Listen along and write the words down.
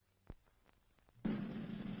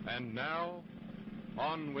And now,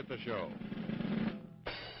 on with the show.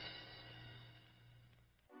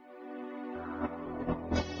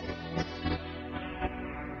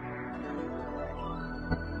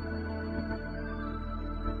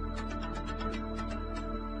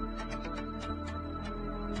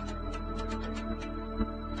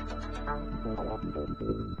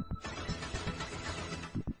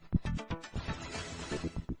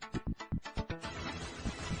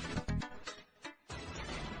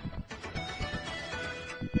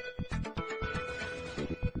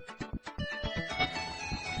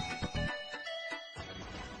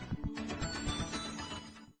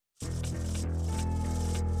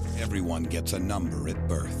 Everyone gets a number at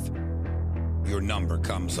birth. Your number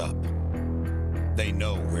comes up. They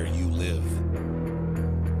know where you live.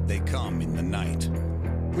 They come in the night.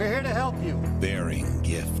 We're here to help you. Bearing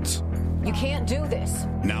gifts. You can't do this.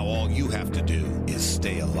 Now all you have to do is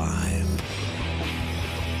stay alive.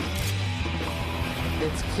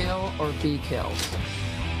 It's kill or be killed.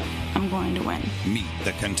 I'm going to win. Meet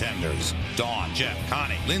the contenders. Dawn, Jeff,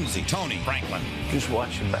 Connie, Lindsay, Tony, Franklin. Just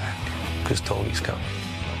watch your back, because Tony's coming.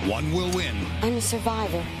 One will win. I'm a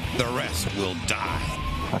survivor. The rest will die.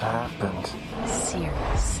 What happened?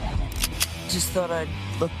 Sierra 7. Just thought I'd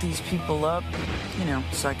look these people up,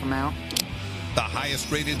 psych them out. The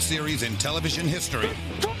highest rated series in television history.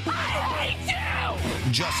 I hate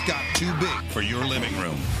you! Just got too big for your living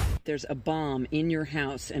room. There's a bomb in your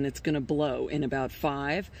house and it's going to blow in about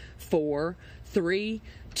 5, 4, 3,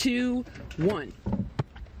 2, 1.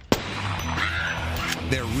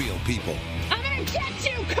 They're real people. I'm gonna get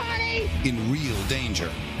you, Connie! In real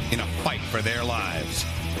danger. In a fight for their lives.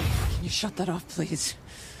 Can you shut that off, please?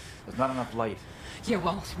 There's not enough light. Yeah,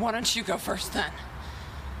 well, why don't you go first then?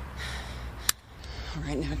 All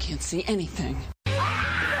right, now I can't see anything.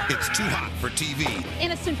 It's too hot for TV.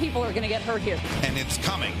 Innocent people are gonna get hurt here. And it's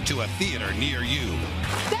coming to a theater near you.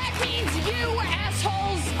 That means you,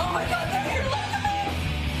 assholes! Oh my god, they're here!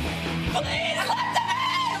 Let them in! Please, let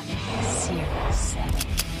them in! Sierra 7.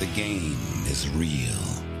 The game is real.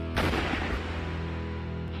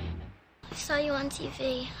 I saw you on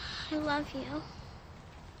TV. I love you.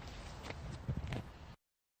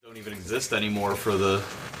 Don't even exist anymore for the...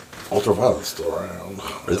 Ultraviolet's still around.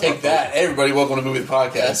 Take that. Hey, everybody, welcome to Movie the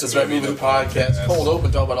Podcast. That's right, Movie the Podcast. Cold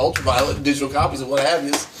open, talk about Ultraviolet and digital copies and what have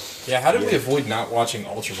you. Yeah, how did we avoid not watching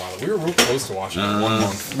Ultraviolet? We were real close to watching it in 1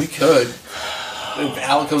 month. We could. If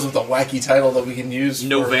Alec comes with a wacky title that we can use.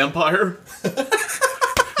 No vampire?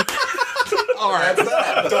 Alright, done.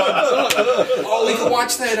 Oh, we can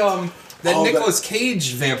watch that Nicolas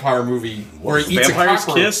Cage vampire movie where he eats Vampire's a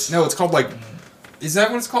cockroach. Kiss? No, it's called is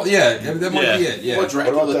that what it's called? Yeah, that might be it. Yeah. What,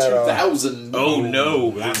 Dracula 2000? Oh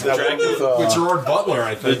no, Dracula with Gerard Butler,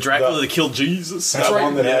 I think. The Dracula that killed Jesus. That's right.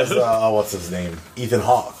 One that has what's his name? Ethan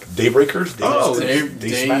Hawke. Daybreakers. Day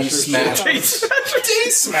Smashers. Day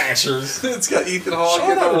Smashers. It's got Ethan Hawke.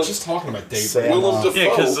 Sean and I were just talking about Daybreakers. Willem Dafoe. Yeah,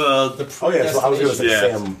 because so I was going to say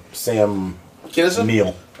Sam Kinison?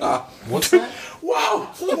 Neill. What's that? Wow!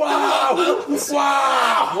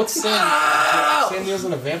 What's Sam? Sam Neill's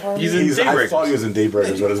in a vampire movie? He's in Daybreakers. I thought he was in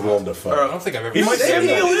Daybreakers, but it's Willem Dafoe. I don't think I've ever seen Sam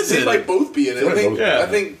Neill is in it. They might both be in it. I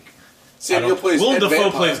think Sam Neill plays Willem Ed Dafoe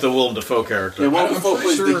Vampire. plays the Willem Dafoe character. Yeah, Willem Dafoe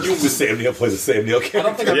plays the human. Sam Neill plays the Sam Neill character. I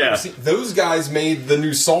don't think I've ever seen... Those guys made the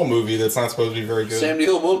new Saw movie that's not supposed to be very good. Sam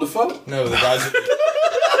Neill and Willem Dafoe? No, the guys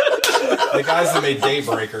that made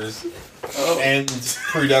Daybreakers and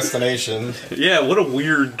Predestination. Yeah, what a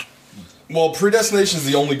weird... Well, Predestination is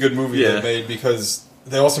the only good movie they made because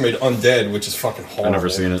they also made Undead, which is fucking horrible. I've never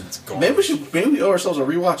seen it. Maybe we owe ourselves a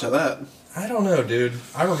rewatch of that. I don't know, dude.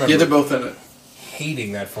 I remember. Yeah, they're both in it.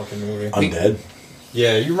 Hating that fucking movie. Undead?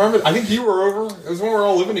 Yeah, you remember? I think you were over. It was when we were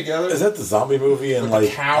all living together. Is that the zombie movie in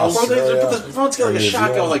like cows? Australia? They put together like a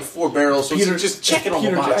shotgun with like 4 barrels, so Peter, it's just checking all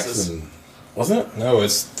the boxes. Jackson, wasn't it? No,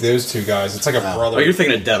 it's those two guys. It's like a brother. Oh, you're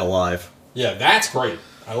thinking of Dead Alive. Yeah, that's great.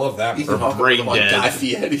 I love that movie. Ethan Hawke Brain like Dead. Guy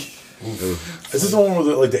Fieri. Is this the one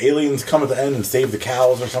where the aliens come at the end and save the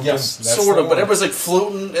cows or something? Yes, that's sort of, the but one. everybody's like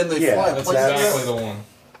floating and they fly. That's places. exactly the one.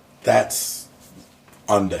 That's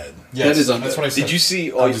Undead. Yes, that is Undead. That's what I said. Did you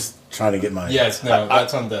see... I'm just trying to get my... Yes, no,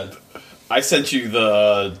 that's Undead. I sent you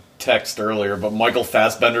the text earlier, but Michael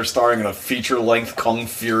Fassbender starring in a feature-length Kung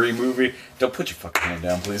Fury movie. Don't put your fucking hand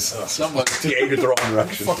down, please. Somebody aimed the wrong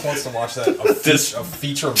direction. Who the fuck wants to watch that? A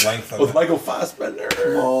feature length of with that? Michael Fassbender.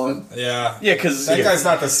 Come on. Yeah. Yeah, because... That guy's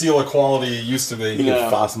not the seal of quality he used to be. He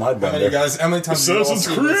can Foss my How bender. many times have you all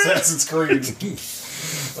seen Assassin's Creed?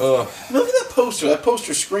 Look at that poster. That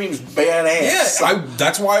poster screams badass. Yeah,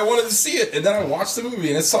 that's why I wanted to see it, and then I watched the movie,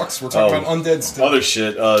 and it sucks. We're talking about undead stuff. Other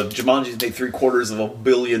shit. Jumanji's made $750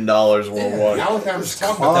 million worldwide. Alec, I was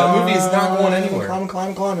talking about that movie is not going anywhere.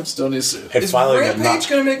 Climb. Still needs to. Is Rampage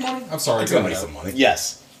going to make money? I'm sorry, It's going to make some money.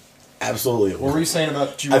 Yes. Absolutely. What were you saying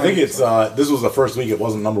about Jumanji? I think it's this was the first week it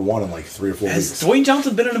wasn't number one in like 3 or 4 Has weeks. Dwayne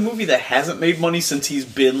Johnson been in a movie that hasn't made money since he's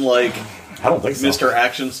been like I don't think so. Mr.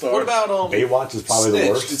 Action Star? What about Baywatch is probably Snitch? the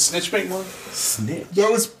worst. Did Snitch make money? Snitch. That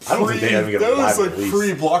was I don't think they ever get a that was live like release.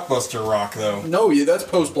 pre-Blockbuster Rock, though. No, yeah, that's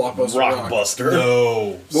post-Blockbuster. Rockbuster.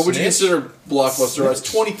 No. What would you Snitch? consider Blockbuster? It's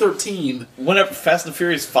 2013. Whenever Fast and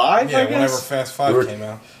Furious 5, Yeah, I guess? whenever Fast 5 came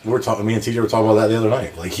out. We were talking. Me and TJ were talking about that the other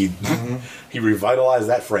night. Like he revitalized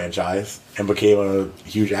that franchise and became a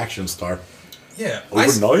huge action star. Yeah.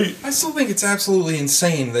 Overnight. I still think it's absolutely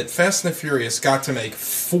insane that Fast and the Furious got to make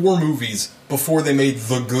 4 movies before they made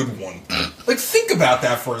the good one. Like, think about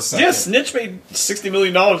that for a second. Yeah, Snitch made $60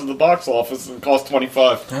 million at the box office and cost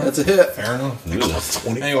 $25. That's a hit. Fair enough. It costs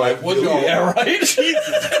 20. Anyway, what do y'all? Yeah, right?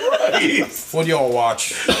 Jesus Christ. What do y'all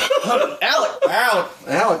watch?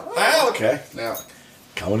 Alec. Okay. Now,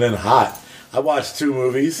 Coming in hot. I watched 2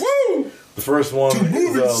 movies. Woo! The first one is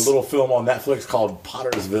movies. a little film on Netflix called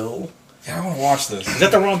Pottersville. Yeah, I want to watch this. Is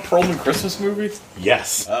that the Ron Perlman Christmas movie?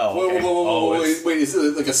 Yes. Oh, okay. wait, is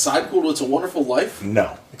it like a sequel to It's a Wonderful Life?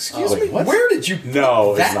 No. Excuse Wait, me? what? Where did you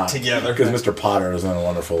No, put it's that not. together? Because Mr. Potter is in A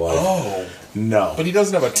Wonderful Life. Oh. No. But he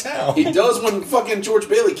doesn't have a town. He does when fucking George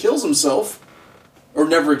Bailey kills himself. Or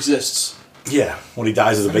never exists. Yeah, when he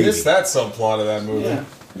dies as a I baby. missed that subplot of that movie.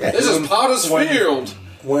 Yeah. This is Potter's Field.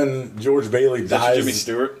 When George Bailey Is that dies, Jimmy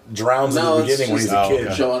Stewart? drowns in the it's beginning when he's just a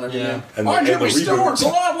kid. John and Yeah. And Why the Jimmy reboot- Stewart's a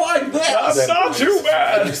lot like that? That's not too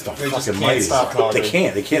bad. Just the They just fucking can't mighty. stop talking.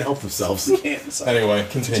 They can't help themselves. Anyway,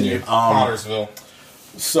 continue. Pottersville.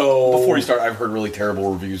 So Before you start, I've heard really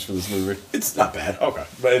terrible reviews for this movie. it's not bad. Okay.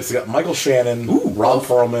 But it's got Michael Shannon, Ron love.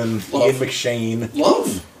 Perlman, Love. Ian McShane,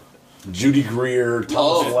 Love. Judy Greer,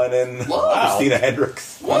 Thomas Love. Lennon, Love. Christina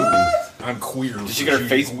Hendricks. What? I'm queer. Did she get her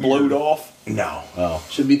face blowed off? No.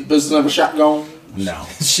 Should be the business of a shotgun. No.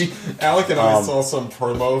 Alec and I saw some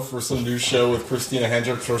promo for some new show with Christina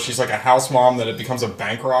Hendricks where she's like a house mom that it becomes a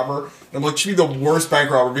bank robber. And I'm like, she'd be the worst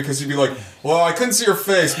bank robber because you'd be like, well, I couldn't see her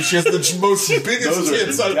face, but she has the most biggest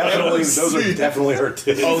tits I've ever Those are seen. definitely her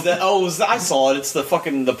tits. I saw it. It's the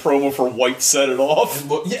promo for White Set It Off.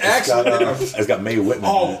 Yeah, actually, It's got Mae Whitman. in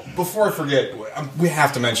oh, it. before I forget, we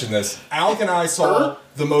have to mention this. Alec and I saw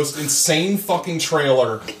the most insane fucking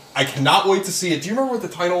trailer. I cannot wait to see it. Do you remember what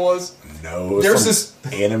the title was? No. It's There's some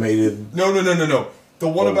this animated. No. The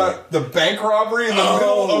one about the bank robbery in the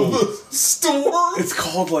middle of the store. It's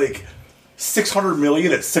called like 600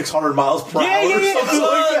 million at 600 miles per hour. Yeah. Or something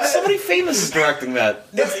like that. Somebody famous is directing that.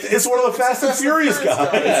 It's one of the Fast and Furious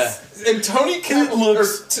guys. Yeah. And Tony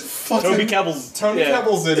Cavill Tony Cavill's. Tony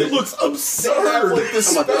Cavill's in it. It looks They have absurd. like the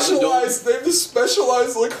specialized. They have this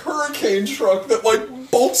specialized like hurricane truck that like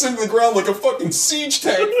bolts into the ground like a fucking siege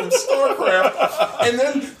tank from StarCraft. And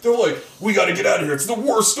then they're like, "We got to get out of here. It's the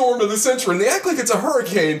worst storm of the century." And they act like it's a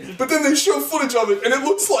hurricane, but then they show footage of it, and it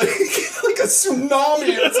looks like like a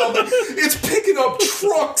tsunami or something. It's picking up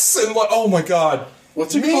trucks and like, oh my god.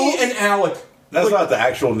 What's it Me called? and Alec. That's not the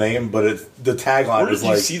actual name, but it's the tagline Where is did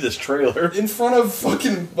you like see this trailer? In front of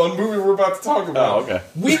fucking one movie we're about to talk about. Oh, okay.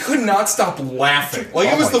 We could not stop laughing. Like,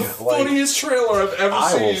 Oh it was my the God, like, funniest trailer I've ever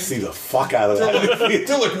I seen. will see the fuck out of They're that. like,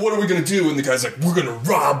 they're like, what are we gonna do? And the guy's like, we're gonna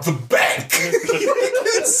rob the bank.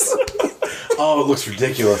 It's- Oh, it looks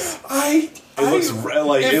ridiculous.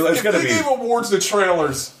 It's gonna they be. gave awards to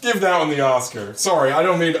trailers, give that one the Oscar. Sorry, I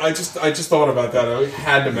don't mean. I just thought about that. I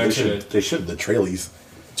had to mention it. They should the trailies.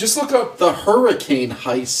 Just look up. The Hurricane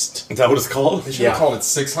Heist. Is that what it's called? They should have called it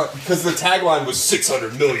 600 because the tagline was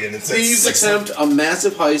 600 million. It said Thieves 600. attempt a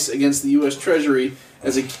massive heist against the U.S. Treasury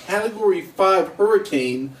as a Category 5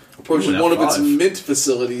 hurricane approaches one of its mint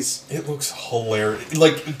facilities. It looks hilarious.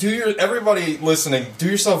 Like, everybody listening, do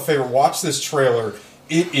yourself a favor, watch this trailer.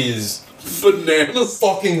 It is bananas,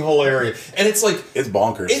 fucking hilarious, and it's like it's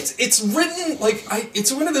bonkers. It's written like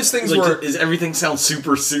it's one of those things Like, where does everything sound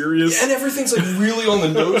super serious? and everything's like really on the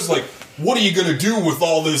nose. Like, what are you gonna do with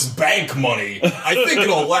all this bank money? I think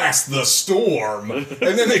it'll last the storm. And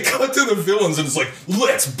then they cut to the villains, and it's like,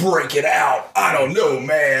 let's break it out. I don't know,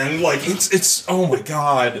 man. Like, it's oh my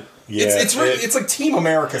god. Yeah, it's like Team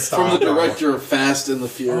America style. From the director of Fast and the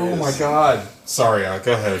Furious. Oh my god. Sorry,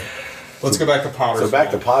 go ahead. Let's go back to Potter's. So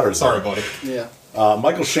back to Potter's. Sorry, buddy. Yeah.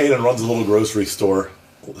 Michael Shannon runs a little grocery store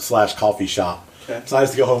 / coffee shop. Okay.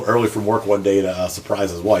 Decides to go home early from work one day to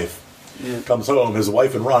surprise his wife. Yeah. Comes home, his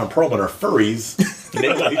wife and Ron Perlman are furries,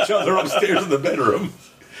 nailing each other upstairs in the bedroom.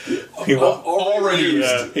 He already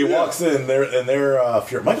used. He walks in there, and they're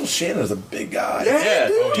Michael Shannon is a big guy. Yeah,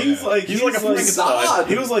 dude. He's like a Frankenstein.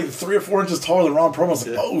 He was like 3 or 4 inches taller than Ron Perlman. I was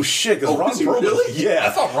like, oh shit, because Ron is he Perlman, really? yeah, I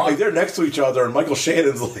thought Ron- like they're next to each other, and Michael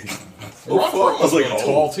Shannon's like, Ron Perlman's was like, really oh,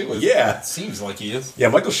 tall too. yeah. It seems like he is. yeah,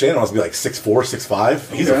 Michael Shannon must be like 6'4",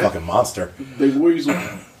 6'5". He's a Okay. fucking monster. Big weasel.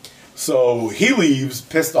 So he leaves,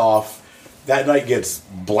 pissed off. That night gets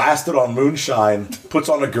blasted on moonshine, puts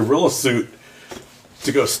on a gorilla suit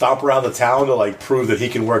to go stomp around the town to like prove that he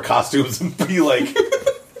can wear costumes and be like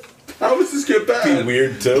How does this get bad? be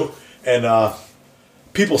weird too. And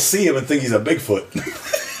people see him and think he's a Bigfoot.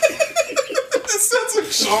 This sounds like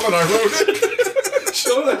Sean and I wrote it.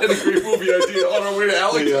 Sean had a great movie idea on our way to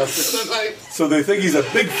Alex Yeah. that night. So they think he's a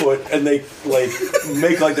Bigfoot, and they like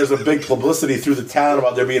make like there's a big publicity through the town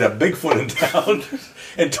about there being a Bigfoot in town.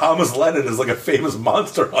 And Thomas Lennon is like a famous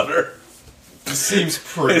monster hunter. This seems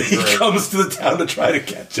pretty And he great. comes to the town to try to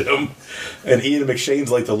catch him. And Ian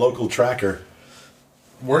McShane's like the local tracker.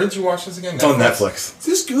 Where did you watch this again? It's on Netflix. Is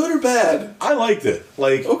this good or bad? I liked it.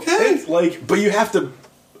 Like, Okay. it's like, but you have to.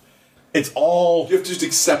 It's all. You have to just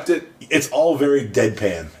accept it. It's all very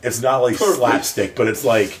deadpan. It's not like Perfect. slapstick, but it's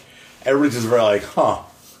like everybody's just very like, huh.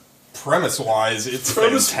 Premise-wise, it's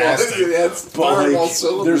Premise-wise, fantastic. that's But firing all like,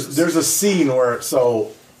 cylinders. there's a scene where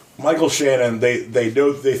Michael Shannon they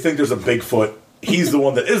think there's a Bigfoot. He's the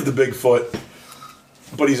one that is the Bigfoot,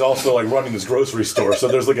 but he's also like running his grocery store. So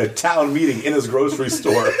there's like a town meeting in his grocery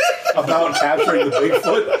store about capturing the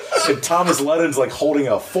Bigfoot, and Thomas Lennon's like holding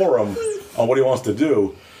a forum on what he wants to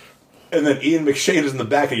do. And then Ian McShane is in the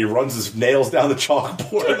back and he runs his nails down the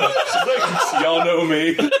chalkboard. Like, y'all know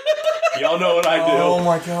me. Y'all know what I do. Oh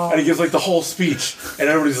my god. And he gives like the whole speech, and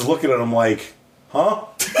everybody's just looking at him like, huh?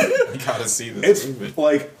 You gotta see this movie. It's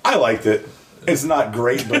like, I liked it. It's not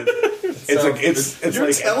great, but it's like it's Your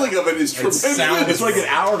like telling of it is tremendous. it's like an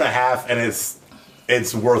hour and a half, and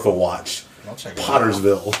it's worth a watch. I'll check it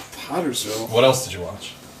Pottersville. Pottersville. What else did you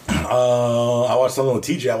watch? I watched something with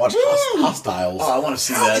TJ. I watched Hostiles. Oh, I want to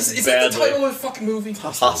see that Is that the badly. title of the fucking movie?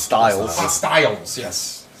 Hostiles. Hostiles,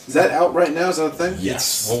 yes. Is that out right now? Is that a thing?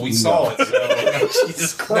 Yes. Well, we saw it, so...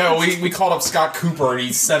 Jesus Christ. No, we called up Scott Cooper, and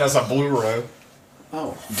he sent us a Blu-ray.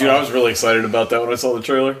 Oh. Dude, I was really excited about that when I saw the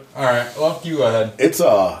trailer. Alright, well, you go ahead.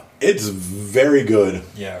 It's very good.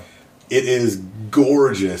 Yeah. It is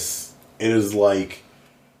gorgeous. It is like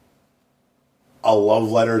a love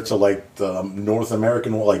letter to like the North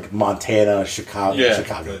American, like Montana, Chicago, Yeah.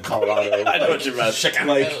 Colorado. I know what you meant.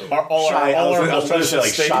 Like I was trying to say like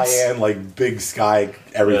states. Cheyenne, like big sky,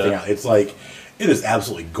 everything. Yeah. It's like it is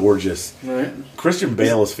absolutely gorgeous. Right. Christian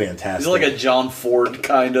Bale is fantastic. He's like a John Ford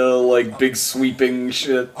kind of like big sweeping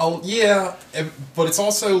shit. Oh, yeah, but it's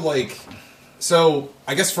also like... So,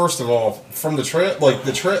 I guess first of all, from the trailer... Like,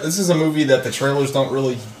 this is a movie that the trailers don't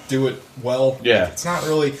really do it well. Yeah. It's not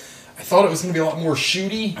really... I thought it was going to be a lot more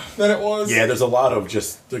shooty than it was. Yeah, there's a lot of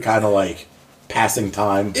just the kind of like passing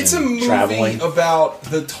time. It's a and movie traveling. about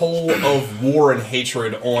the toll of war and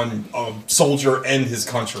hatred on a soldier and his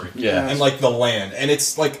country. Yeah. And, like, the land. And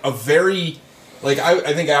it's, like, a very... Like,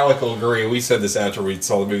 I think Alec will agree. We said this after we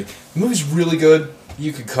saw the movie. The movie's really good.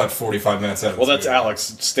 You could cut 45 minutes out of Well, this that's movie. Alex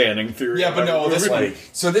standing theory. Yeah, but no, this one... Like-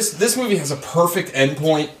 So this movie has a perfect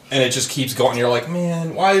endpoint, and it just keeps going. You're like,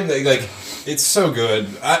 man, why did they... Like, it's so good.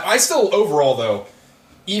 I still, overall, though,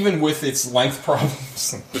 even with its length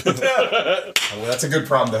problems... well, that's a good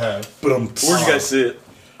problem to have. But Where'd you guys see it?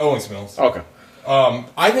 Owings Mills. Okay.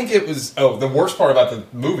 I think it was... Oh, the worst part about the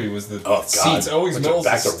movie was the God. seats. Owings Went to Mills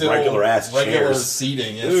back is to still regular-ass regular chairs.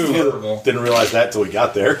 seating. It's terrible. Didn't realize that till we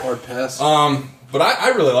got there. Hard pass. But I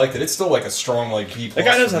really liked it. It's still like a strong like B+. That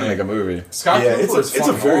guy knows for how to me. make a movie. Scott Yeah, Cooper it's is a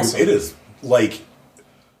fucking very awesome. it is like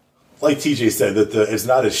TJ said that it's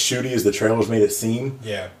not as shooty as the trailers made it seem.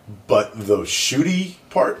 Yeah. But the shooty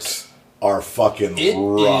parts are fucking It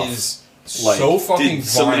rough. is Like, so fucking Did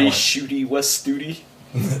somebody violent. shooty Wes Studi?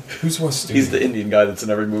 Who's Wes Studi? He's the Indian guy that's in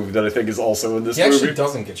every movie that I think is also in this He actually movie.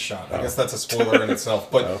 doesn't get shot. I guess that's a spoiler in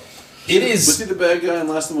itself. But it Was is he the bad guy in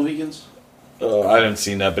Last of the Mohicans? I haven't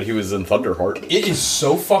seen that, but he was in Thunderheart. it is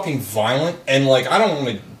so fucking violent, and like I don't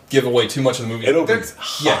want to give away too much of the movie. It opens There-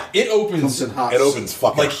 hot. Yeah, it opens. Comes in hot. It opens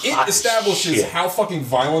fucking Like hot it establishes shit. how fucking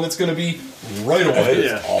violent it's going to be right away.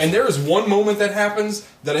 Yeah. And there is one moment that happens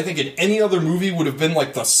that I think in any other movie would have been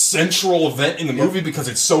like the central event in the movie because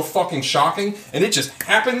it's so fucking shocking, and it just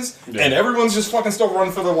happens, and everyone's just fucking still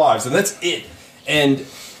running for their lives, and that's it. And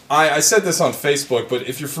I said this on Facebook, but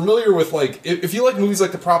if you're familiar with like if you like movies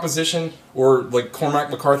like The Proposition or like Cormac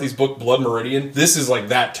McCarthy's book Blood Meridian, this is like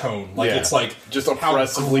that tone. Like Yeah. it's like Just how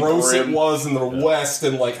oppressively gross grim. it was in the West,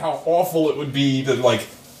 and like how awful it would be to like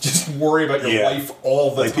just worry about your life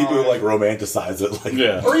all the like time. people who like romanticize it,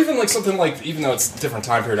 like Or even like something like, even though it's a different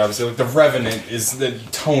time period, obviously, like The Revenant is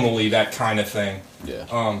tonally that kind of thing. Yeah.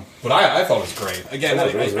 But I thought it was great. Again,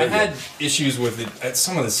 It was I really had issues with it at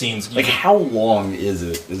some of the scenes. Like, how long is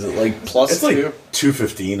it? Is it like plus it's two? like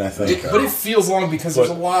 2:15, I think. But it feels long because there's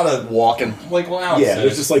a lot of walking. Like, wow. Yeah,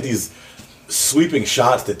 there's just like these sweeping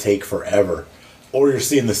shots that take forever. Or you're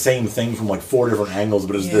seeing the same thing from like 4 different angles,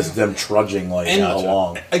 but it's just them trudging like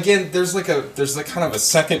along. Again, there's like kind of a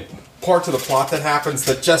second part to the plot that happens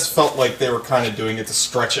that just felt like they were kind of doing it to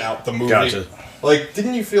stretch out the movie. Gotcha. Like,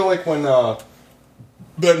 didn't you feel like when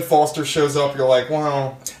Ben Foster shows up, you're like,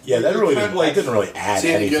 well, Yeah, that you really kind of, like, didn't really add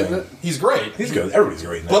anything. He's great. He's good. Everybody's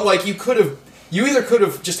great in that. But like, you either could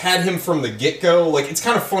have just had him from the get go. Like, it's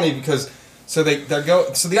kind of funny because so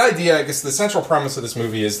the idea, I guess, the central premise of this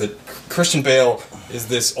movie is that Christian Bale is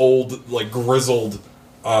this old, like, grizzled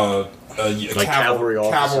cavalry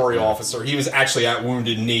officer. He was actually at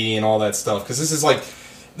Wounded Knee and all that stuff, because this is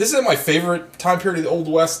my favorite time period of the Old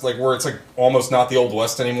West, like where it's like almost not the Old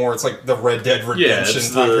West anymore. It's like the Red Dead Redemption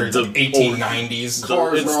time period, like 1890s.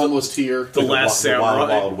 Cars were almost here. The last Samurai. Wild,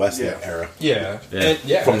 Wild West era. Yeah.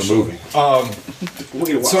 From the movie.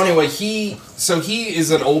 So anyway, he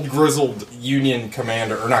is an old grizzled Union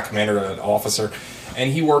commander, or not commander, an officer,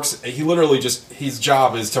 and he literally just, his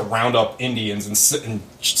job is to round up Indians and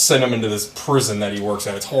send them into this prison that he works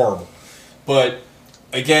at. It's horrible. But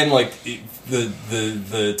again, like,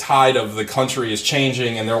 the tide of the country is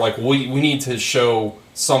changing, and they're like, we need to show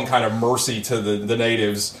some kind of mercy to the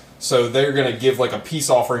natives, so they're going to give like a peace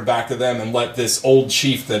offering back to them and let this old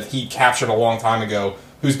chief that he captured a long time ago,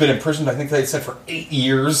 who's been imprisoned, I think they said, for 8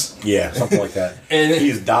 years. Yeah, something like that. And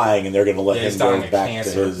he's dying, and they're going to let him go back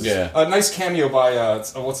cancer. to his... Yeah. A nice cameo by,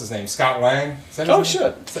 what's his name, Scott Lang? Is that his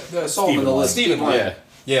name? Shit. Stephen Lang.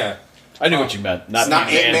 Yeah. I knew what you meant. Not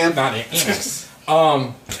Ant-Man. Not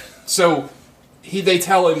Ant-Man. So they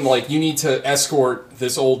tell him, like, you need to escort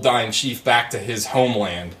this old dying chief back to his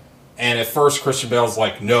homeland. And at first Christian Bale's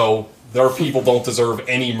like, no, their people don't deserve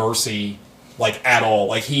any mercy, like, at all.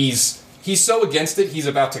 Like, he's so against it, he's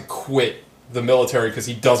about to quit the military because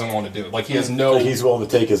he doesn't want to do it. Like, he has no... Like, he's willing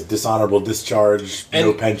to take his dishonorable discharge,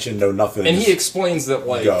 no pension, no nothing. And he explains that,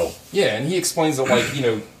 like... Go. Yeah, and he explains that, like, you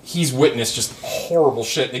know, he's witnessed just horrible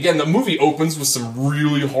shit. And again, the movie opens with some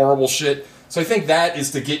really horrible shit. So I think that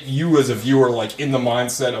is to get you as a viewer, like, in the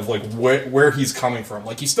mindset of, like, where he's coming from.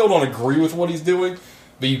 Like, you still don't agree with what he's doing,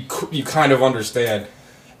 but you kind of understand.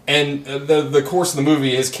 And the course of the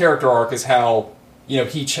movie, his character arc is how, you know,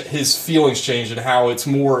 his feelings change, and how it's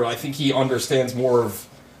more, I think he understands more of,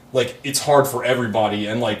 like, it's hard for everybody,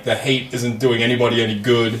 and, like, the hate isn't doing anybody any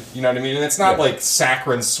good. You know what I mean? And it's not, like,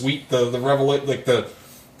 saccharine sweet, the revelation, like, the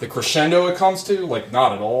crescendo it comes to, like,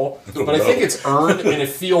 not at all. But I think it's earned, and it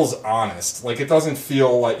feels honest. Like, it doesn't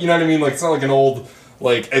feel like, you know what I mean? Like, it's not like an old,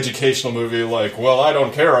 like, educational movie, like, well, I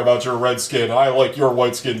don't care about your red skin, I like your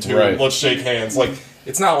white skin too, right. Let's shake hands. Like,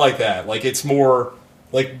 it's not like that. Like, it's more,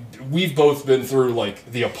 like, we've both been through, like,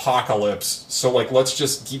 the apocalypse, so, like, let's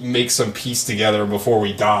just make some peace together before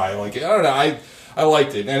we die. Like, I don't know, I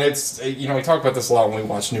liked it, and it's, you know, we talk about this a lot when we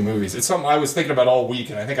watch new movies. It's something I was thinking about all week,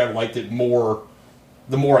 and I think I liked it more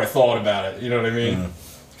the more I thought about it. You know what I mean?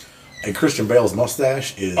 And Christian Bale's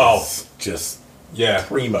mustache is just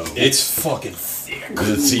primo. It's fucking thick.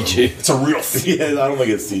 Is it CG? It's a real thick. Yeah, I don't think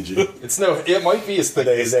it's CG. It might be as thick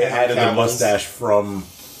as They added the mustache from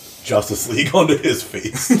Justice League onto his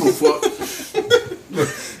face.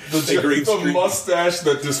 The mustache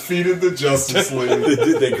that defeated the Justice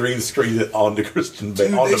League. They green screened it onto Christian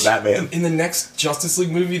Bale, onto Batman. In the next Justice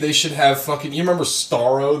League movie, they should have fucking... You remember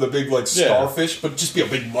Starro, the big, like, starfish? But just be a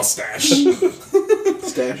big mustache.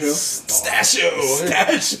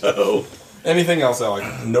 Stachio. Anything else, Alec?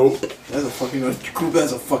 Nope. That's a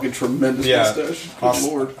fucking tremendous mustache. Good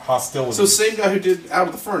lord. Hostility. So same guy who did Out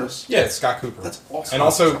of the Furnace. Yeah, it's Scott Cooper. That's awesome. And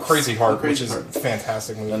also Crazy Heart, which is a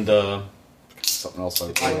fantastic movie. And, something else.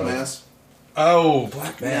 Black Mass. Oh,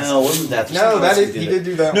 Black Mass. No, wasn't that? No, that is, he did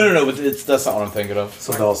do that. No, but that's not what I'm thinking of.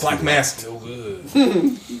 Something else. Black Mass still good.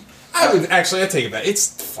 I take it back. It's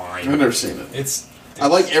fine. I've never seen it.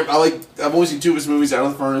 I've only seen two of his movies, Out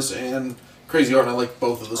of the Furnace and Crazy Heart, and I like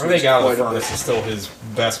both of those. I think Out of the Furnace is still his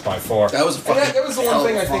best by far. That was that was the one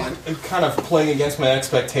thing I think kind of playing against my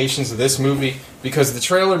expectations of this movie, because the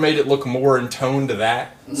trailer made it look more in tone to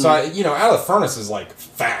that. Mm-hmm. So Out of the Furnace is like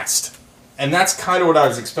fast, and that's kind of what I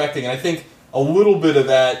was expecting. And I think a little bit of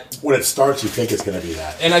that, when it starts, you think it's going to be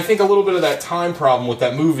that, and I think a little bit of that time problem with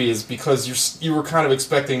that movie is because you were kind of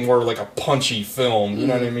expecting more like a punchy film. You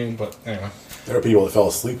know what I mean? But anyway. There are people that fell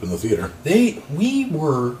asleep in the theater. We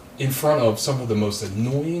were in front of some of the most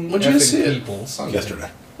annoying When'd you see it? people Sunday.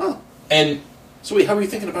 Yesterday. Oh. And so wait, how were you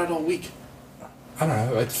thinking about it all week? I don't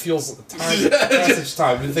know. It feels passage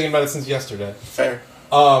time. I've been thinking about it since yesterday. Fair.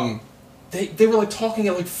 They were like talking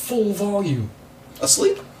at like full volume.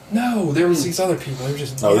 Asleep? No, there was these other people. They were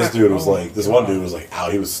just. No, this dude was like, this one dude was like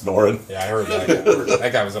out. He was snoring. Yeah, I heard that.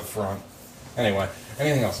 That guy was up front. Anyway,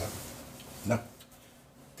 anything else? No.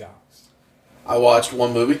 Guys. I watched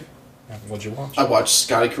one movie. What'd you watch? I watched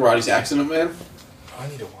Scotty Karate's Accident Man. I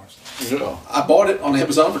need to watch that. I bought it on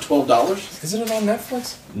Amazon for $12. Isn't it on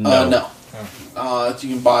Netflix? No. You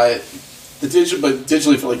can buy it but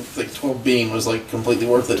digitally for like 12 bean was like completely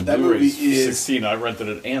worth it. That movie is 16. I rented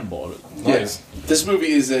it and bought it. Nice. Yeah, this movie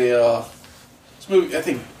is this movie. I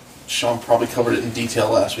think Sean probably covered it in detail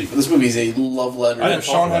last week, but this movie is a love letter. I know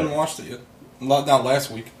Sean hadn't watched it yet. Not last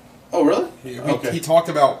week. Oh, really? He talked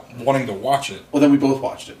about wanting to watch it. Well, then we both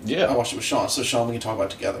watched it. Yeah. I watched it with Sean, so Sean, we can talk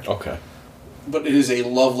about it together. Okay. But it is a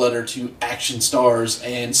love letter to action stars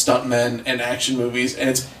and stuntmen and action movies, and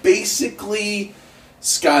it's basically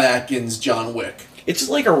Scott Adkins' John Wick. It's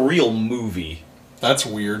like a real movie. That's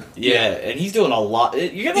weird. Yeah, and he's doing a lot.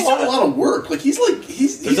 You get He's doing a lot of work. Like he's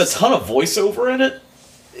there's a ton of voiceover in it.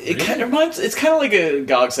 It kind of reminds. It's kind of like a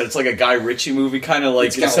Gog said. It's like a Guy Ritchie movie. Kind of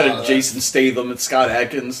like instead of Jason Statham, it's Scott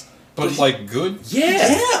Adkins. But like good.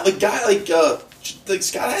 Yeah, like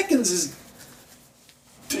Scott Adkins is.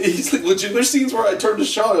 He's like legit. There's scenes where I turn to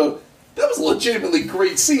Sean and go, that was a legitimately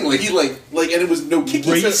great scene. Like he and it was no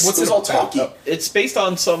kicking. It was all talky. It's based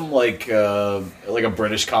on some like a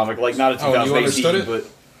British comic, like not a 2018, but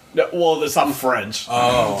no, well, it's not French.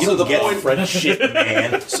 Oh, you don't get French shit,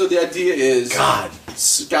 man. So the idea is,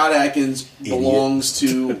 Scott Adkins belongs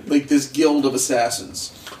to like this guild of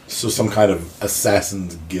assassins. So some kind of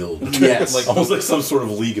assassins guild. Yes. Like, almost like some sort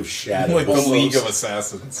of League of Shadows. Like the League of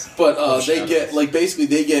Assassins. But they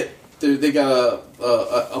get they got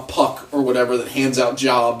a puck or whatever that hands out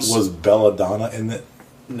jobs. Was Belladonna in it?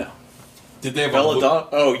 No. Did they have Belladonna?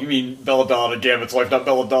 Oh, you mean Belladonna, Gambit's wife, not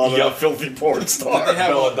Belladonna, a filthy porn star. Did they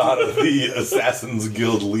have Belladonna, the Assassins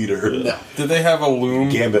Guild leader? No. Did they have a loom?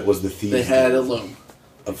 Gambit was the thief. They had a loom.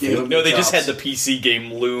 No, they just had the PC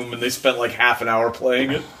game Loom, and they spent like half an hour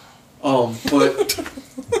playing it. But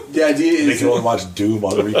the idea is they can only watch Doom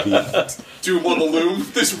on repeat. Doom on the Loom.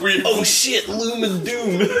 This weird. Oh shit, Loom and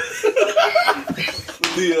Doom.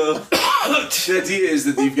 The idea is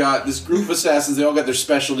that you've got this group of assassins. They all got their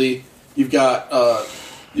specialty. You've got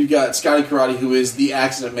Scotty Karate, who is the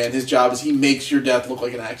accident man. His job is he makes your death look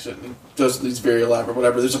like an accident. He does these very elaborate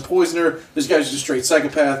whatever. There's a poisoner. This guy's just a straight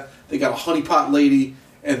psychopath. They got a honeypot lady,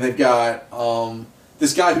 and they've got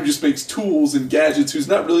this guy who just makes tools and gadgets, who's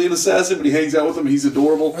not really an assassin, but he hangs out with them. He's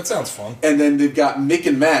adorable. That sounds fun. And then they've got Mick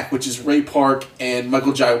and Mac, which is Ray Park and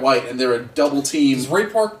Michael Jai White, and they're a double team. Does Ray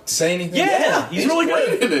Park say anything? Yeah, he's really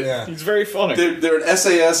good in it. Yeah. He's very funny. They're an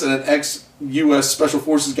SAS and an ex-U.S. Special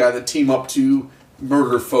Forces guy that team up to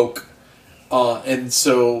murder folk. And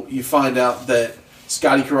so you find out that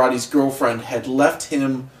Scotty Karate's girlfriend had left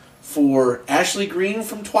him for Ashley Greene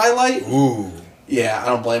from Twilight. Ooh. Yeah, I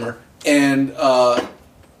don't blame her. And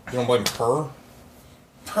you don't blame her?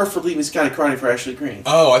 Her for leaving Scotty Karate for Ashley Greene.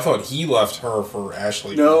 Oh, I thought he left her for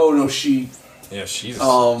Ashley. No, she. Yeah, she's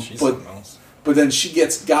something else. But then she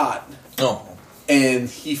gets got. Oh. And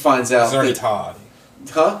he finds out. Is there any Todd?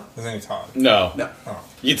 Huh? Is there any Todd? No. Oh.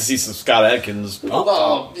 You get to see some Scott Adkins.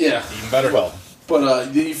 Yeah. Even better. Well, but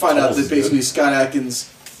then you find out that basically Scott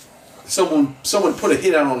Adkins, someone put a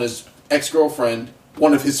hit out on his ex-girlfriend.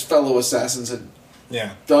 One of his fellow assassins had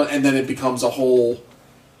done, and then it becomes a whole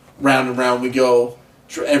round and round we go.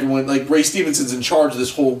 Everyone, like Ray Stevenson's in charge of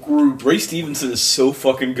this whole group. Ray Stevenson is so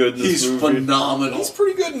fucking good in this movie. He's phenomenal. He's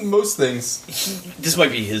pretty good in most things. This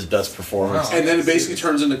might be his best performance. And then it basically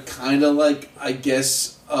turns into kind of like, I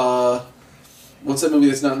guess, what's that movie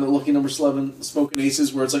that's not in the Lucky Number 11, Smoking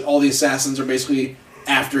Aces, where it's like all the assassins are basically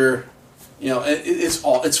after,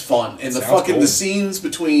 it's fun. And the scenes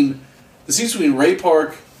between Ray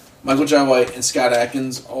Park, Michael Jai White, and Scott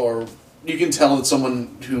Adkins are, you can tell that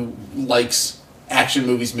someone who likes action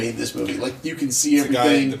movies made this movie. Like, you can see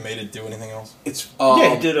everything. The guy that made it do anything else? It's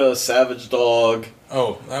he did a Savage Dog.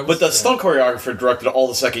 Oh, but the stunt choreographer directed all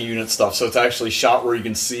the second unit stuff, so it's actually shot where you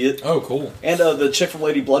can see it. Oh, cool. And the chick from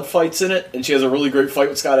Lady Blood fights in it, and she has a really great fight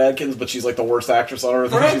with Scott Adkins, but she's like the worst actress on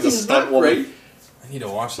earth. Her acting's she's a stunt not woman. great. I need to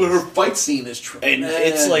watch But this. her fight scene is tremendous. And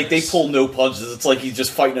it's like they pull no punches. It's like he's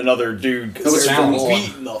just fighting another dude because they're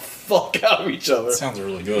beating the fuck out of each other. That sounds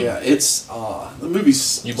really good. Yeah, it's the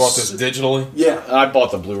movie's. You bought this digitally? Yeah, I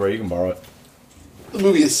bought the Blu-ray. You can borrow it. The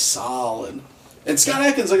movie is solid. And Scott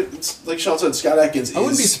Adkins, like Sean said, Scott Adkins. I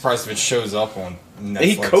wouldn't be surprised if it shows up on Netflix.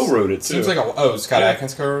 He co-wrote it too. Seems like Scott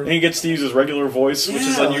Adkins co-wrote it. And he gets to use his regular voice, which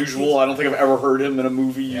is unusual. I don't think I've ever heard him in a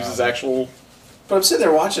movie use his actual. But I'm sitting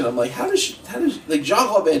there watching. I'm like, how does like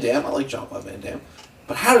Jean-Claude Van Damme? I like Jean-Claude Van Damme,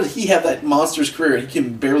 but how did he have that monster's career? He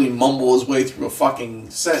can barely mumble his way through a fucking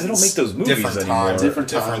sentence. They don't make those movies anymore. Different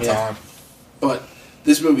time. But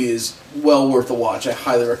this movie is well worth a watch. I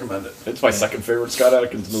highly recommend it. It's my second favorite Scott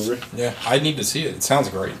Adkins movie. Yeah, I need to see it. It sounds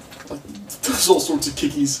great. There's all sorts of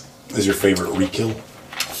kickies. Is your favorite Rekill?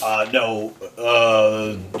 No.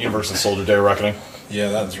 Universal Soldier Day of Reckoning. Yeah,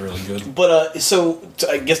 that's really good. But,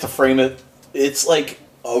 I guess to frame it, it's like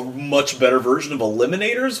a much better version of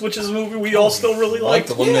Eliminators, which is a movie we all still really like.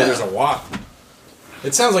 I liked Eliminators a lot.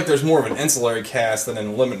 It sounds like there's more of an ancillary cast than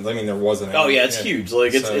an Eliminator. I mean, there wasn't. Oh, yeah, it's huge.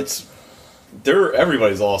 Like, it's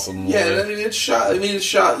everybody's awesome. Yeah, and I mean, it's shot.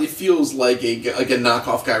 It feels like a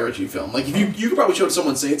knockoff Guy Ritchie film. Like if you could probably show it to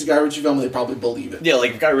someone, say it's a Guy Ritchie film, and they probably believe it. Yeah,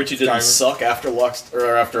 like if Guy Ritchie didn't suck after Rock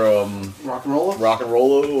and Rolla.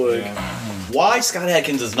 Like, why Scott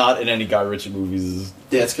Adkins is not in any Guy Ritchie movies is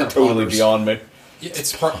it's kind of totally beyond me. Yeah,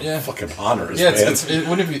 it's fucking honors. Yeah,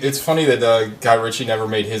 it's funny that Guy Ritchie never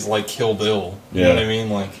made his like Kill Bill. You know what I mean?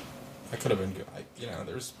 Like that could have been good.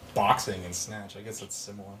 There's boxing and Snatch. I guess that's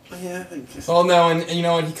similar. Yeah, I think. Well, no, and you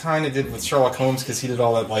know what he kind of did with Sherlock Holmes because he did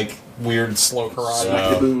all that like weird slow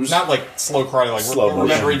karate, not like slow karate. Like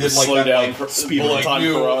remember he did like slow that down like speed time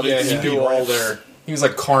karate. Yeah, he knew all their. He was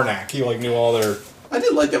like Karnak. He like knew all their. I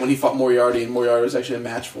did like that when he fought Moriarty, and Moriarty was actually a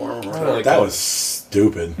match for him. Right? That was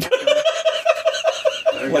stupid.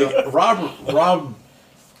 Like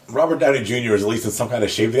Robert Downey Jr. is at least in some kind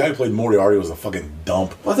of shape. The guy who played Moriarty was a fucking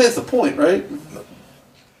dump. Well, I think that's the point, right?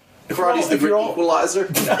 Karate's the great equalizer.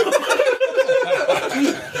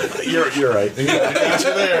 You're right. You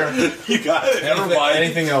there. You got it. Never mind.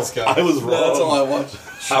 Anything else, guys? I was wrong. That's all I watched.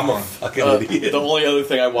 I'm a fucking idiot. The only other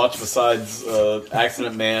thing I watched besides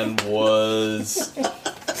Accident Man was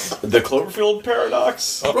the Cloverfield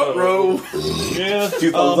Paradox. Row. Yeah.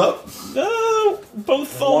 2 thumbs up? No, both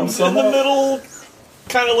thumbs in the middle.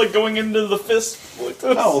 Kind of like going into the fist.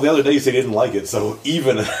 Oh, the other day you said you didn't like it, so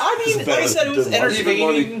even. I mean, like I said, it was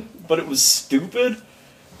entertaining, but it was stupid.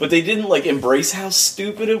 But they didn't like embrace how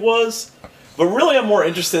stupid it was. But really, I'm more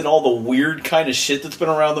interested in all the weird kind of shit that's been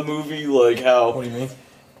around the movie, like how. What do you mean?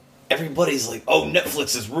 Everybody's like, "Oh,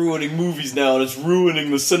 Netflix is ruining movies now, and it's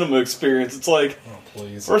ruining the cinema experience." It's like,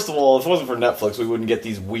 please. First of all, if it wasn't for Netflix, we wouldn't get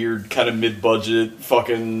these weird kind of mid-budget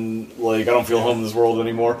fucking like I don't feel home in this world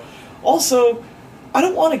anymore. Also, I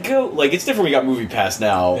don't want to go. Like, it's different. We got MoviePass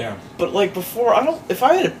now. Yeah. But like before, I don't. If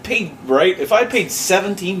I had paid if I paid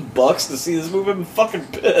 $17 to see this movie, I'm fucking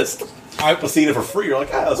pissed. I was seeing it for free. You're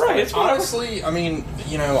like, that's right. fine. It's honestly, I mean,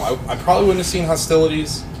 you know, I probably wouldn't have seen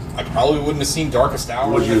Hostilities. I probably wouldn't have seen Darkest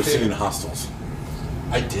Hour. Would you have seen Hostels?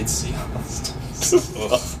 I did see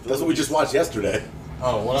Hostels. That's what we just watched yesterday.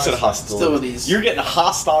 Oh, what I said Hostilities. You're getting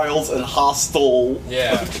Hostiles and Hostel.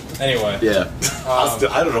 Yeah. Anyway. Yeah.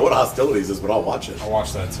 I don't know what Hostilities is, but I'll watch it. I'll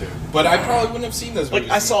watch that too. But I probably wouldn't have seen those movies.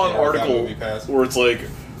 Like, I saw an article where it's like,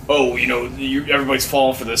 oh, you know, everybody's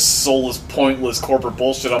falling for this soulless, pointless corporate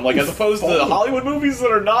bullshit. I'm like, as opposed to Hollywood movies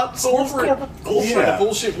that are not soulless corporate bullshit. Yeah.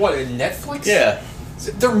 Bullshit. What, in Netflix? Yeah.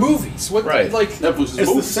 They're movies. What? Right. Like Netflix is It's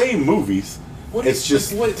movies. the same movies. It's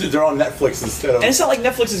just they're on Netflix instead of. And it's not like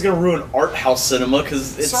Netflix is going to ruin art house cinema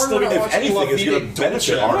because it's Sorry, still we're not if watching anything, Love it's going Meeting to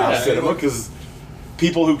benefit Dolce. art house Yeah. cinema because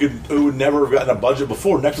people who would never have gotten a budget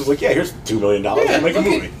before, Netflix was like, yeah, here's $2 million, and make a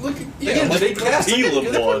movie.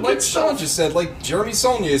 Like Sean just said, like Jeremy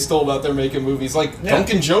Saulnier is still out there making movies. Like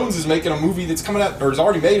Duncan Jones is making a movie that's coming out, or has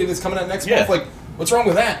already made it. It's coming out next month. Like, what's wrong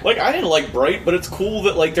with that? Like, I didn't like Bright, but it's cool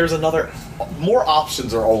that like there's more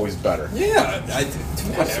options are always better. Yeah,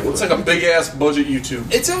 It's like a big ass budget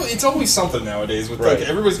YouTube. It's always something nowadays with like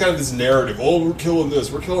everybody's got this narrative. Oh, we're killing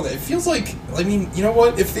this, we're killing that. It feels like, I mean, you know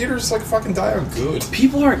what? If theaters like fucking die out good,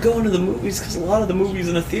 people aren't going to the movies because a lot of the movies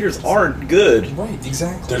in the theaters aren't good. Right,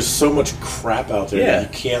 exactly. There's so much crap out there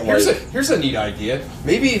that you can't Here's a neat idea.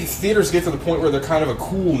 Maybe theaters get to the point where they're kind of a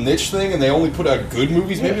cool niche thing and they only put out good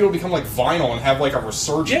movies. Maybe it'll become like vinyl and have like a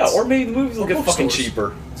resurgence. Yeah, or maybe the movies will get fucking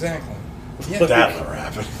cheaper. Exactly. Yeah, that never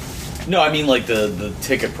happened. No, I mean like the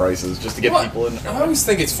ticket prices just to get people in. I always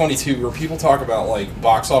think it's funny too where people talk about like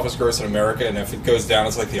box office gross in America, and if it goes down,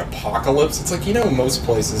 it's like the apocalypse. It's like, you know, most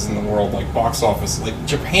places in the world, like box office, like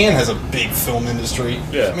Japan has a big film industry.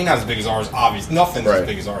 Yeah, I mean not as big as ours, obviously, nothing's as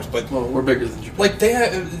big as ours, but we're bigger than Japan. Like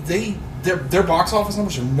their box office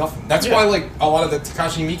numbers are nothing. That's why like a lot of the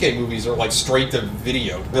Takashi Miike movies are like straight to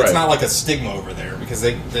video. It's not like a stigma over there because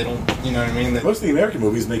they don't, you know what I mean? Most of the American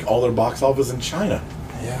movies make all their box office in China.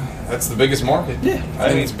 Yeah, That's the biggest market. Yeah. I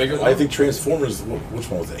think it's bigger than I think Transformers, which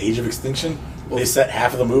one was it? Age of Extinction? They set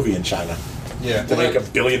half of the movie in China. Yeah, to make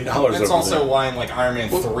 $1 billion. That's also why in like Iron Man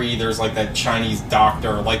 3, there's like that Chinese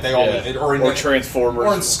doctor, like they all, or Transformers,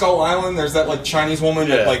 or in Skull Island, there's that like Chinese woman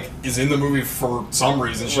that like is in the movie for some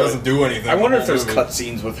reason. She doesn't do anything. I wonder if there's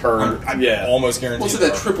cutscenes with her. I'm almost guaranteed. What's it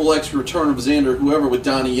that Triple X Return of Xander, whoever with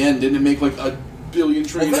Donnie Yen, didn't it make like $1 billion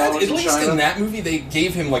trillion at in least China? In that movie, they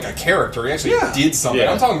gave him like a character. He actually did something.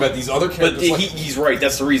 Yeah. I'm talking about these other characters. But he's right.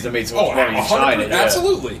 That's the reason it made so much money in 100%, China. Yeah.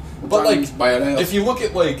 Absolutely. But like, if you look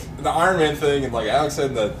at like the Iron Man thing and like Alex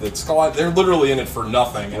said, the Skull, they're literally in it for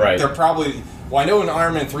nothing. And they're probably. Well, I know in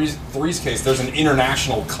Iron Man 3's case, there's an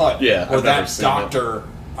international cut. Yeah, where I've that never seen doctor. it.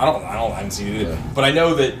 I haven't seen it either. But I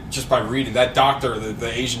know that just by reading that doctor, the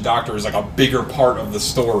Asian doctor, is like a bigger part of the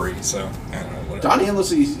story. So I don't know. Whatever. Donnie Yen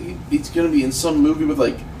looks like he's going to be in some movie with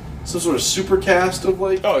like some sort of super cast of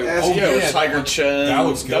like. with Tiger Chen. That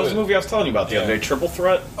looks good. That was the movie I was telling you about the other day. Triple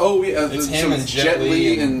Threat. Oh yeah, it's him and Jet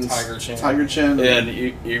Li and Tiger Chen. And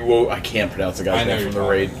I can't pronounce the guy's name from the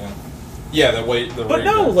raid. Yeah, the raid. But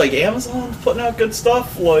no, like Amazon's putting out good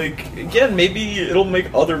stuff. Like again, maybe it'll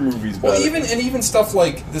make other movies better. Well, even stuff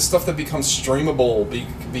like the stuff that becomes streamable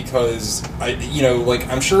because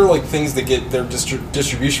I'm sure like things that get their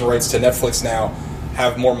distribution rights to Netflix now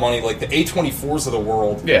have more money, like the A24s of the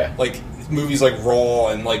world. Yeah, like movies like Raw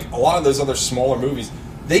and like a lot of those other smaller movies.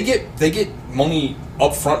 They get money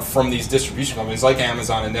up front from these distribution companies like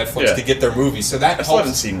Amazon and Netflix to get their movies. So that I still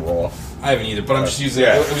haven't seen Raw. I haven't either, but I'm just using it.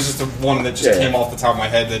 It was just the one that just came off the top of my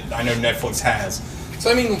head that I know Netflix has.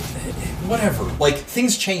 So I mean, whatever. Like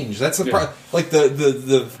things change. That's the problem. Like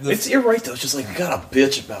the. You're right though. It's just like we gotta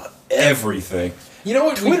bitch about everything. You know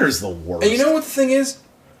what? Twitter's the worst. And you know what the thing is?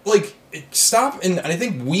 Like stop, and I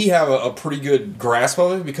think we have a pretty good grasp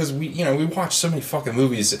of it because we watch so many fucking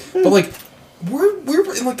movies, but like. We're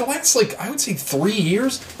in like the last I would say 3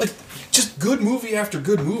 years just good movie after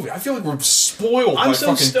good movie. I feel like we're spoiled. I'm by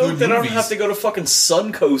so fucking stoked good that I don't movies. have to go to fucking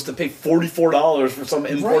Suncoast and pay $44 for some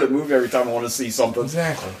imported movie every time I want to see something.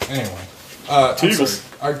 Exactly. Anyway, Teagles.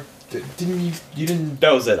 You didn't?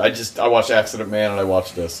 That was it. I watched Accident Man and I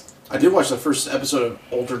watched this. I did watch the first episode of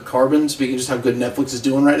Altered Carbon. Speaking of just how good Netflix is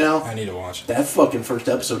doing right now, I need to watch it. That fucking first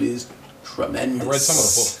episode is tremendous. I read some of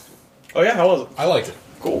the book. Oh yeah, how was it? I liked it.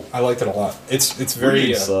 Cool. I liked it a lot. It's very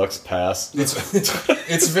Reading sucks. Pass.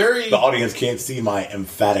 It's very. The audience can't see my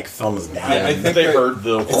emphatic thumbs down. I think they heard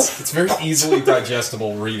the. It's very easily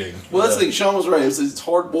digestible reading. Well, that's the thing. Sean was right. It's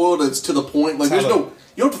hard boiled. It's to the point. Like there's no.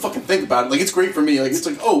 You don't have to fucking think about it. Like it's great for me. Like it's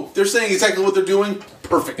like, oh, they're saying exactly what they're doing.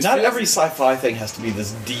 Perfect. Not every sci-fi thing has to be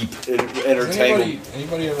this deep entertaining.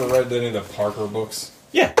 Anybody ever read any of the Parker books?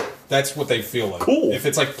 Yeah. That's what they feel like. Cool. If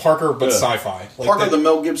it's like Parker but sci-fi. Like Parker, the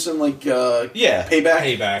Mel Gibson, Payback.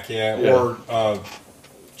 Payback, yeah. Or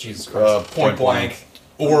Jesus Christ, Point Blank.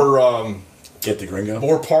 Or Get the Gringo.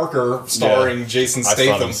 Or Parker, starring Jason Statham.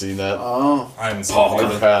 I haven't seen that. Oh, I haven't seen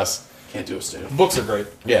it. Pass. Can't do a Statham. Books are great.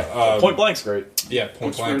 Yeah, Point Blank's great. Yeah,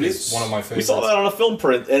 Point Blank is one of my favorites. We saw that on a film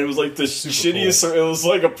print, and it was like the shittiest. Cool. It was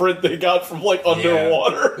like a print they got from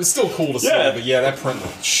underwater. It's still cool to see, but that print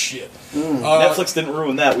was shit. Netflix didn't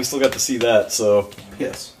ruin that. We still got to see that. So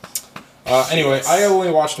yes. Anyway, I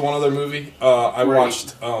only watched one other movie. I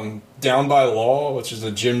watched Down by Law, which is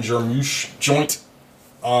a Jim Jarmusch joint.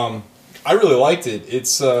 I really liked it. It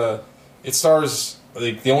stars.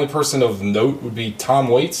 The only person of note would be Tom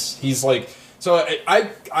Waits. He's like, so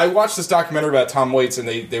I watched this documentary about Tom Waits, and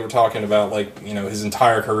they were talking about his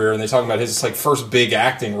entire career, and they talking about his first big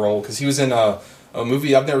acting role because he was in a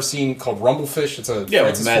movie I've never seen called Rumblefish. It's a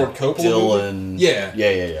Francis Ford Coppola Dillon. movie.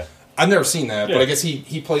 Yeah. I've never seen that, but I guess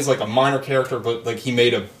he plays like a minor character, but like he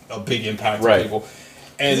made a big impact on people.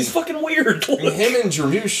 And he's fucking weird. And him and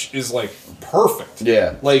Jarmusch is like perfect.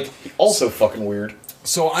 Yeah, like also fucking weird.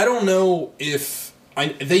 So I don't know if.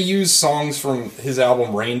 They use songs from his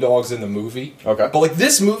album Rain Dogs in the movie. Okay. But like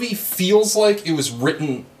this movie feels like it was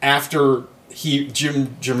written after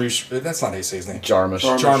Jim Jarmusch. That's not how you say his name.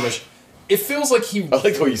 Jarmusch. It feels like he. I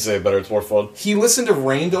like the way you say it better. It's more fun. He listened to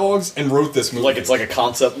Rain Dogs and wrote this movie. Like it's like a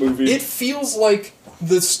concept movie. It feels like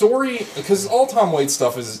the story, because all Tom Waits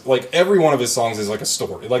stuff is like every one of his songs is like a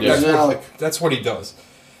story. Like that's what he does.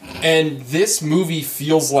 And this movie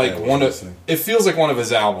feels like one of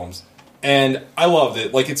his albums. And I loved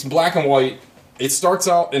it. Like it's black and white. It starts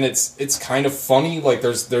out and it's kind of funny. Like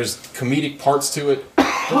there's comedic parts to it,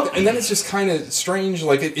 and then it's just kind of strange.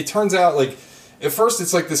 Like it turns out like at first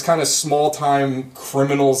it's like this kind of small-time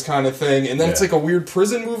criminals kind of thing, and then it's like a weird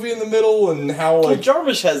prison movie in the middle, and how like... Well,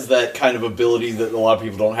 Jarmusch has that kind of ability that a lot of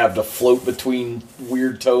people don't have to float between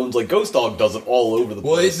weird tones. Like Ghost Dog does it all over the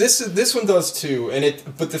place. Well, this one does too,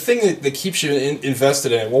 but the thing that keeps you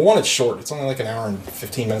invested in it, well, one, it's short. It's only like an hour and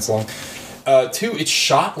 15 minutes long. Two, it's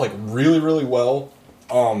shot like really, really well.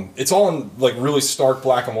 It's all in like really stark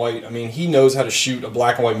black and white. I mean, he knows how to shoot a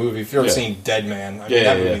black and white movie. If you've ever seen Dead Man, I mean,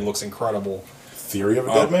 that movie looks incredible. Theory of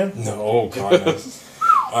a Dead Man? No, oh god, no.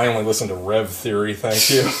 I only listen to Rev Theory. Thank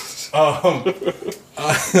you.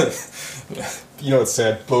 You know what's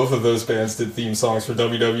sad? Both of those bands did theme songs for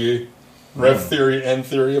WWE. Rev Theory and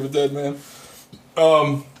Theory of a Dead Man.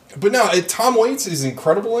 But no, Tom Waits is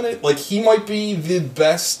incredible in it. Like, he might be the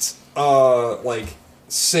best like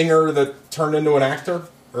singer that turned into an actor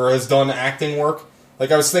or has done acting work.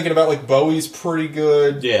 Like, I was thinking about like Bowie's pretty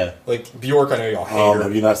good. Yeah. Like Bjork, I know y'all hate her.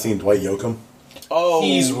 Have you not seen Dwight Yoakam? Oh,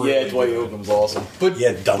 he's really Dwight Yoakam's awesome. But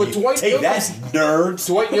dummy. But Dwight Take that, Yoakam, nerds.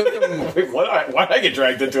 Dwight Yoakam. Wait, why did I get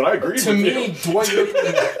dragged into it? I agree To with me, you. Dwight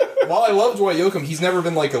Yoakam. While I love Dwight Yoakam, he's never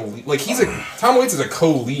been like Tom Waits is a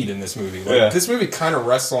co-lead in this movie. Like, this movie kind of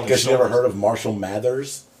rests on his Guess you never shoulders. heard of Marshall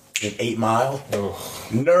Mathers in 8 Mile? Oh.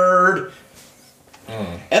 Nerd.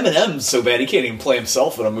 Eminem's so bad he can't even play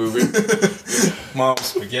himself in a movie. Mom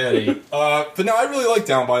spaghetti. But no, I really like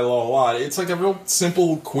Down by Law a lot. It's like a real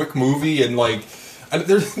simple, quick movie, and like,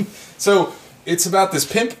 so it's about this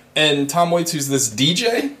pimp and Tom Waits, who's this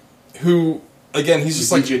DJ, who again he's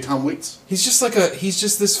just like DJ Tom Waits. He's just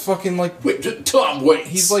this fucking like Tom Waits.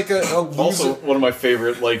 He's like a loser. Also, one of my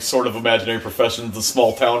favorite like sort of imaginary professions, the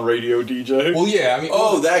small town radio DJ. Well, yeah, I mean,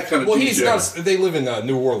 that kind of. Well, DJ. he's not. They live in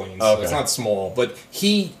New Orleans, so it's not small. But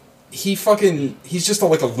he's just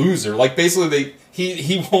like a loser. Like basically,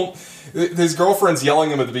 he won't. His girlfriend's yelling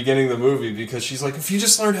at him at the beginning of the movie because she's like, if you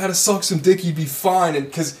just learned how to suck some dick, you'd be fine. And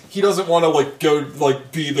because he doesn't want to like go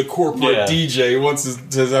like be the corporate DJ, he wants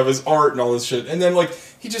to have his art and all this shit. And then like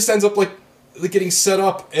he just ends up like getting set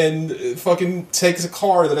up and fucking takes a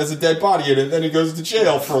car that has a dead body in it. And then he goes to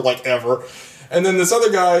jail for like ever. And then this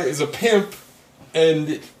other guy is a pimp,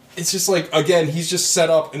 and it's just like, again, he's just set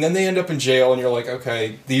up, and then they end up in jail, and you're like,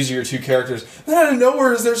 okay, these are your two characters. Then out of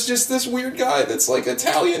nowhere, there's just this weird guy that's like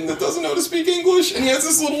Italian that doesn't know how to speak English, and he has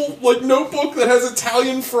this little like notebook that has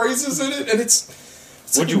Italian phrases in it, and it's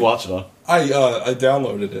What'd you watch it on? I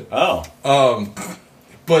downloaded it. Oh.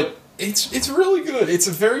 But it's really good. It's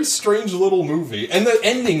a very strange little movie, and the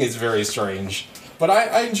ending is very strange. But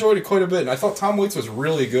I enjoyed it quite a bit, and I thought Tom Waits was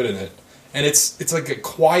really good in it. And it's like a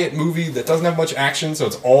quiet movie that doesn't have much action, so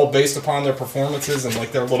it's all based upon their performances and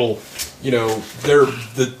like their little, their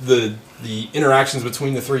the interactions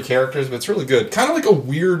between the three characters. But it's really good. Kind of like a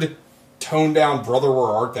weird, toned down Brother Where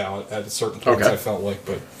Art Thou at certain points. I felt like,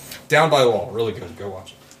 but Down by Law, really good. Go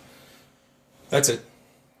watch it. That's it.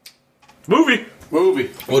 Movie.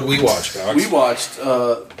 What'd we watch, Alex? We watched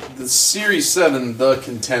the Series 7, The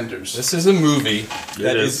Contenders. This is a movie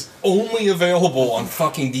that is only available on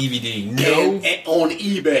fucking DVD. No, and on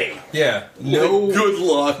eBay. Yeah. No. Good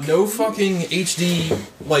luck. No fucking HD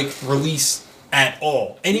like release at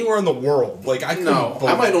all anywhere in the world. Like I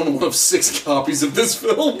might own one of 6 copies of this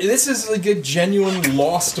film. This is like a genuine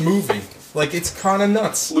lost movie. Like it's kind of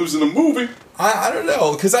nuts. Losing a movie. I don't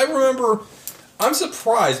know, because I remember. I'm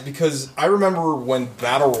surprised because I remember when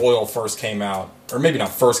Battle Royale first came out, or maybe not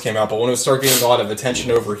first came out, but when it started getting a lot of attention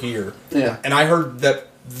over here. Yeah. And I heard that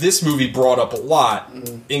this movie brought up a lot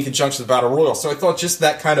in conjunction with Battle Royale, so I thought just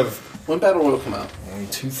that kind of... When Battle Royale come out?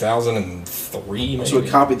 2003, maybe. So we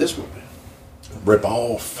copied this movie. Rip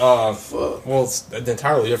off. Well, it's an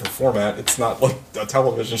entirely different format. It's not like a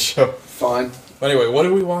television show. Fine. But anyway, what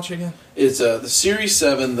did we watch again? It's the Series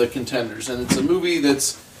 7, The Contenders, and it's a movie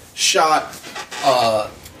that's shot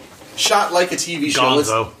like a TV show.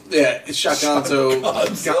 Gonzo. It's shot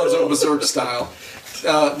Gonzo Berserk style.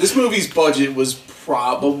 This movie's budget was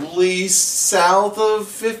probably south of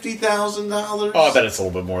 $50,000. Oh, I bet it's a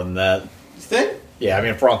little bit more than that. You think? Yeah, I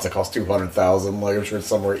mean, Bronze cost $200,000. Like, I'm sure it's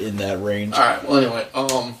somewhere in that range. All right. Well, anyway,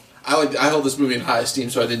 I held this movie in high esteem,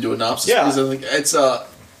 so I didn't do a synopsis. Yeah. Because I think it's the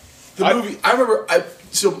movie. I remember.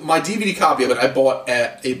 So my DVD copy of it, I bought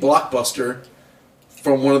at a Blockbuster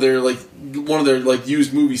from one of their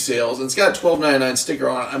used movie sales, and it's got a $12.99 sticker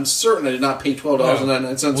on it. I'm certain I did not pay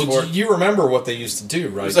 $12.99 for it. You remember what they used to do,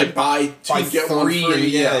 right? It was like buy 2 get 1 free.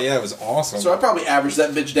 Yeah, it was awesome. So I probably averaged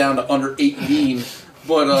that bitch down to under 18,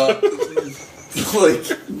 but like,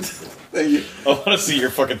 thank you. I want to see your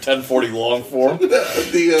fucking 1040 long form. But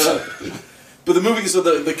the movie. So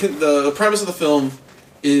the premise of the film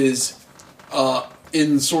is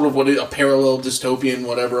in sort of a parallel dystopian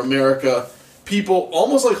whatever America. people,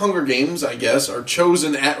 almost like Hunger Games, I guess, are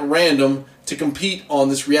chosen at random to compete on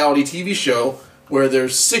this reality TV show where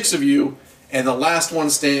there's 6 of you, and the last one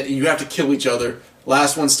standing, you have to kill each other.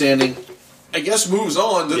 Last one standing, I guess, moves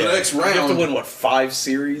on to the next round. You have to win, 5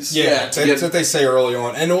 series? Yeah, that's what they say early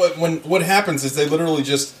on. And what happens is they literally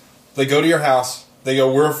they go to your house, they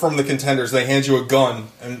go, we're from the contenders, they hand you a gun,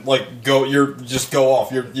 and go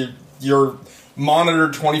off. You're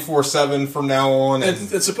monitored 24/7 from now on. And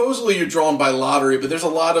supposedly you're drawn by lottery, but there's a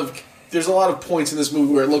lot of points in this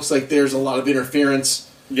movie where it looks like there's a lot of interference.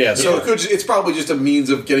 Yeah, so it's probably just a means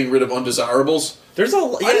of getting rid of undesirables. I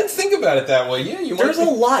didn't think about it that way. Yeah, there's a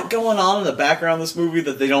lot going on in the background of this movie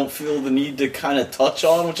that they don't feel the need to kind of touch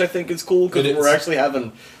on, which I think is cool because we're actually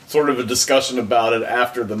having sort of a discussion about it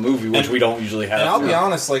after the movie, which we don't usually have. And I'll be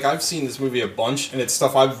honest, I've seen this movie a bunch, and it's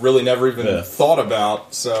stuff I've really never even thought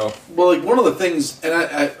about. So, well, one of the things, and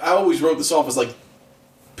I always wrote this off as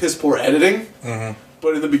piss poor editing. Mm-hmm.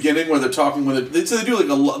 But in the beginning, where they're talking, they do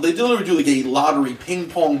they literally do a lottery ping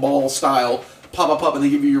pong ball style pop, and they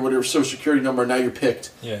give you your whatever social security number, and now you're picked.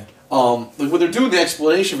 Yeah. When they're doing the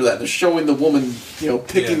explanation for that, they're showing the woman,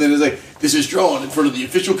 picking that is this is drawn in front of the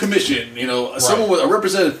official commission. Someone with a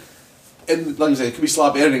representative, and like I said, it could be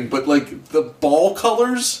sloppy editing, but the ball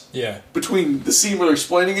colors, between the scene where they're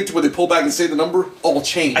explaining it to where they pull back and say the number, all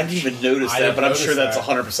change. I didn't even notice that, but I'm sure that's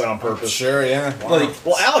 100% on purpose. Sure, yeah. Wow.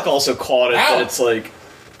 Alec also caught it that it's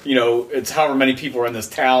it's however many people are in this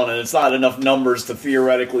town, and it's not enough numbers to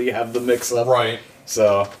theoretically have the mix-up. Right.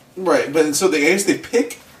 So. Right, but so I guess they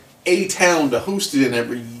pick a town to host it in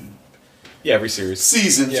every series.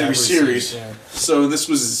 Season, every series. Yeah. So this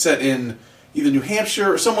was set in either New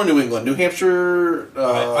Hampshire or somewhere New England. New Hampshire,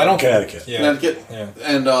 I don't Connecticut. Yeah. Connecticut.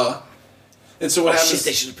 Yeah. And so what happens? Shit,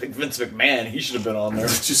 they should have picked Vince McMahon. He should have been on there.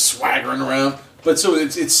 Just swaggering around. But so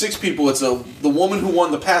it's 6 people. It's the woman who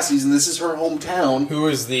won the past season. This is her hometown. Who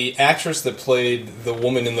is the actress that played the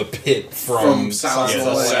woman in the pit from Silence of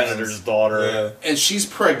the Lambs. Senator's daughter. Yeah. And she's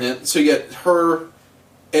pregnant. So you get her,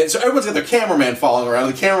 and so everyone's got their cameraman following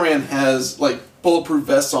around. The cameraman has bulletproof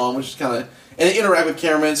vests on, which is kind of, and they interact with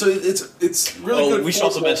cameraman. So it's really good. We should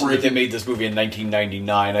also mention that they made this movie in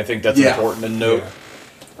 1999. I think that's important to note.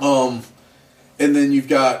 Yeah. And then you've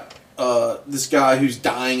got this guy who's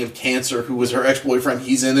dying of cancer, who was her ex-boyfriend.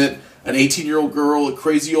 He's in it. An 18-year-old girl, a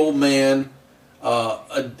crazy old man, a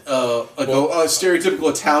stereotypical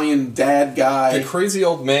Italian dad guy. The crazy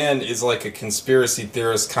old man is like a conspiracy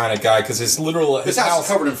theorist kind of guy because his house is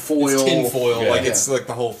covered in foil, it's tin foil, yeah. it's like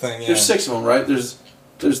the whole thing. Yeah. There's 6 of them, right? There's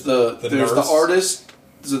the artist.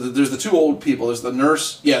 There's the 2 old people. There's the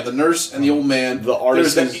nurse. Yeah, the nurse and the old man. The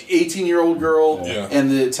artist. There's the 18-year-old girl and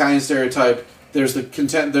the Italian stereotype. There's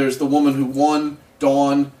the woman who won,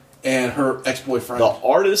 Dawn, and her ex-boyfriend. The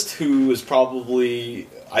artist who is probably,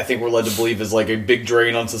 I think we're led to believe, is a big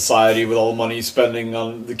drain on society with all the money he's spending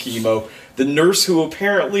on the chemo. The nurse who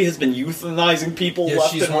apparently has been euthanizing people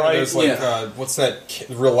left she's and one right. Of those, what's that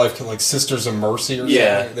real life Sisters of Mercy or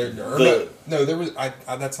something? No, there was.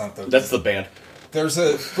 That's not the. That's the band. There was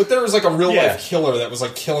a real life killer that was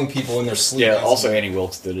killing people in their sleep. Yeah, also Annie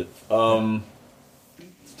Wilkes did it.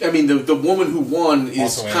 I mean, the woman who won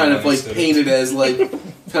is kind of painted as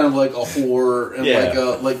kind of like a whore and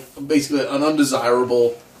basically an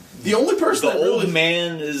undesirable. The only person the old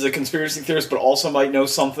man is a conspiracy theorist, but also might know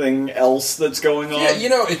something else that's going on.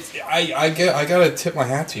 Yeah, I gotta tip my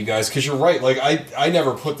hat to you guys because you're right. I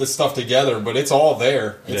never put this stuff together, but it's all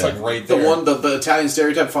there. It's right there. The Italian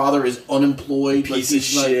stereotype father is unemployed, piece of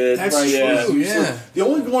shit. That's true. Yeah. The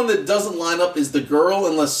only one that doesn't line up is the girl,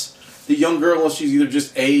 unless the young girl, unless she's either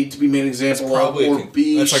just A, to be made an example of, or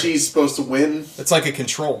B, she's supposed to win. It's like a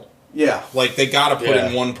control. Yeah. They gotta put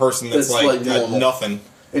in one person that's got nothing.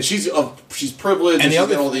 And she's privileged, and she's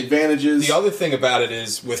got all the advantages. The other thing about it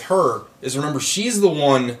is, with her, remember, she's the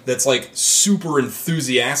one that's super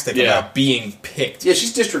enthusiastic about being picked. Yeah,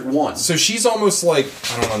 she's District 1. So she's almost I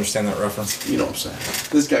don't understand that reference. You know what I'm saying.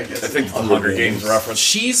 This guy gets it. I think the Hunger Games reference.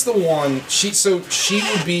 She's the one, she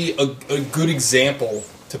would be a good example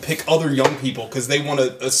to pick other young people because they want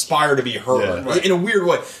to aspire to be her in a weird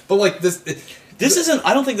way. But this isn't.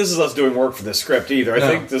 I don't think this is us doing work for this script either. I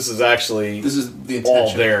think this is actually the intention.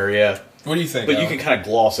 All there. Yeah. What do you think? But you can kind of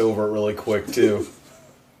gloss over it really quick too.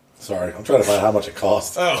 Sorry, I'm trying to find out how much it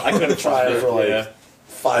costs. Oh, I couldn't try it for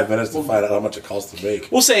 5 minutes to find out how much it costs to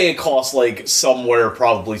make. We'll say it costs somewhere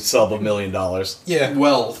probably sub $1 million. Yeah.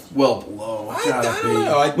 Well below. I don't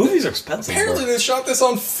know. Movies are expensive. Apparently they shot this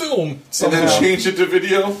on film. And then changed it to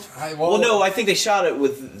video? Well, no, I think they shot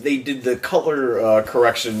it they did the color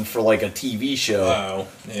correction for a TV show. Oh,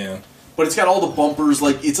 yeah. but it's got all the bumpers.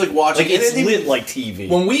 Like it's like watching. Like it's and lit like TV.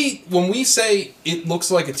 When we say it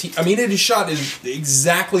looks like a TV, I mean it is shot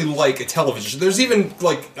exactly like a television. There's even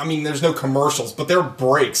there's no commercials, but there are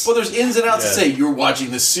breaks. Well, there's ins and outs to say you're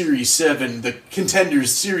watching the Series 7, the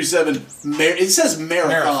Contenders Series 7. It says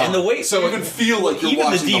marathon, and the way so you can feel like you're even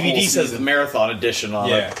watching the DVD whole says season. marathon edition on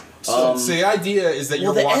it. So the idea is that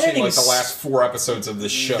you're the watching like editing's- the last 4 episodes of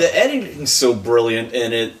this show. The editing's so brilliant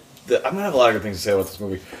in it. I'm gonna have a lot of good things to say about this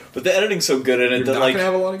movie, but the editing's so good in it You're that not like gonna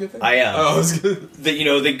have a lot of good things? I am. Oh, it's good.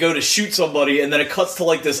 That they go to shoot somebody, and then it cuts to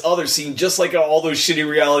like this other scene, just like all those shitty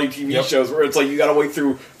reality TV shows, where it's like you got to wait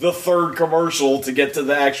through the third commercial to get to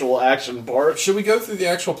the actual action part. Should we go through the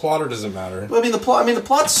actual plot, or does it matter? Well, the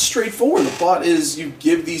plot's straightforward. The plot is you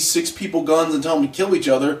give these 6 people guns and tell them to kill each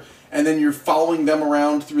other, and then you're following them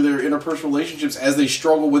around through their interpersonal relationships as they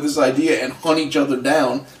struggle with this idea and hunt each other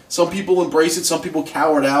down. Some people embrace it, some people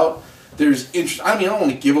cower out. There's interest. I mean, I don't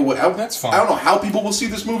want to give away. That's fine. I don't know how people will see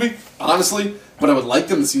this movie, honestly, but I would like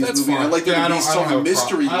them to see this movie. fine. I'd like there to be some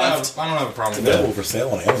mystery left. I don't have a problem It's with that. available for sale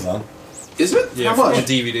on Amazon. Is it? Yeah, How for much? a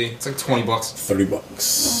DVD. It's like $20. $30.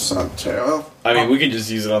 It's not terrible. I mean, we can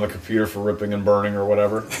just use it on the computer for ripping and burning or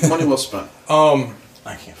whatever. Money well spent.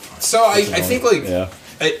 I can't find So I think like Yeah.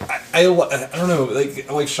 I don't know,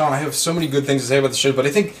 like Sean, I have so many good things to say about the show, but I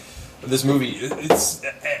think this movie,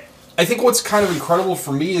 I think what's kind of incredible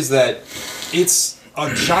for me is that it's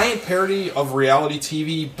a giant parody of reality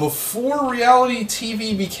TV before reality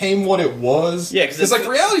TV became what it was. Yeah, because like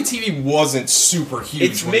reality TV wasn't super huge.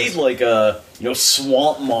 It's made like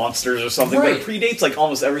swamp monsters or something, Right. but it predates like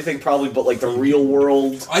almost everything probably, but like the real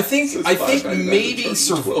world. I think maybe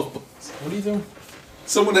what are you doing?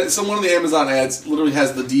 Someone on the Amazon ads literally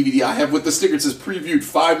has the DVD I have with the sticker. It says previewed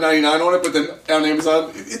 $5.99 on it, but then on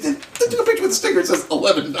Amazon they took a picture with the sticker. It says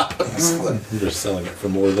 $11. You're just selling it for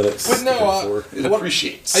more than it's. But no, It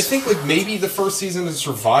appreciates. I think like maybe the first season of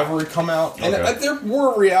Survivor would come out, and Okay. there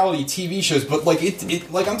were reality TV shows, but like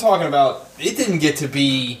it like I'm talking about, it didn't get to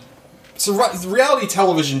be. So reality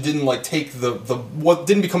television didn't like take the what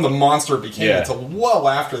didn't become the monster it became until well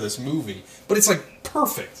after this movie. But it's like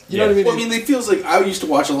perfect. You know what I mean? Well, I mean, it feels like I used to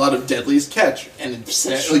watch a lot of Deadliest Catch, and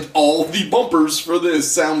it's like all the bumpers for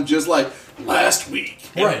this sound just like last week.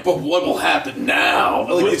 Right. But what will happen now?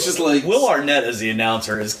 Like it's just like Will Arnett as the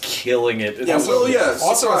announcer is killing it. Yeah, Will. Yeah.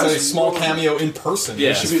 Also has a surprise. small cameo in person. Yeah.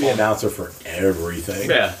 He should be the announcer for everything.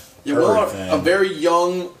 Yeah. Yeah, Will, Everything. a very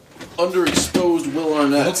young, underexposed Will It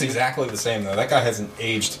Arnett. looks exactly the same though. That guy hasn't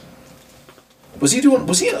aged. Was he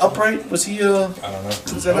in Upright? Was he? I don't know.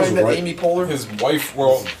 Is that how he met right. Amy Poehler? His wife,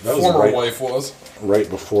 well, That was former right. wife was. Right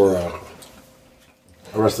before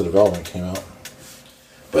Arrested Development came out.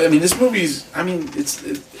 But I mean, this movie's. I mean,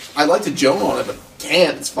 I like to joke on it, but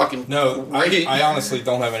can't. It's fucking No, great. I honestly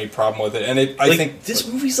don't have any problem with it, and I Like, think this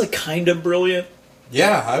movie's like kind of brilliant.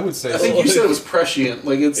 yeah, I would say. I think so. you said it was prescient.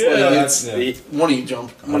 Like it's Yeah, like that's- it's yeah. money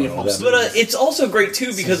jump, money know, humps. that- But it's also great too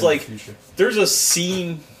because Season like future. there's a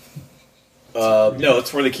scene. No,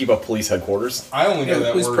 it's where they keep a police headquarters. I only know Yeah,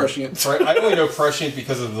 that please word. prescient. Right? I only know prescient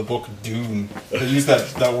because of the book Dune. They use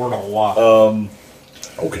that word a lot.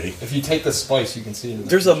 Okay. If you take the spice, you can see it.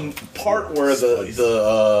 There's a part where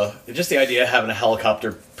the just the idea of having a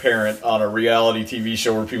helicopter parent on a reality TV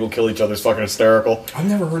show where people kill each other is fucking hysterical. I've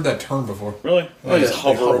never heard that term before. Really? Oh, Just yeah.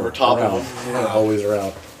 hover over top around. of them. Always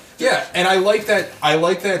around. Yeah, and I like that. I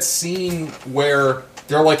like that scene where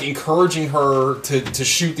they're like encouraging her to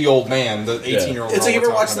shoot the old man, the 18-year-old. It's like you ever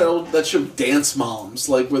watched that show Dance Moms,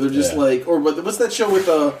 like where they're just like, or what's that show with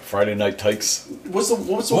Friday Night Tykes. what's the one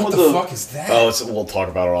What with the fuck is that? Oh, we'll talk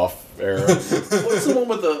about it off air. what's the one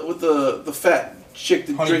with the fat chick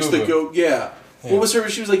that Honey drinks Boo the Boo. goat? Yeah. Yeah. What was her?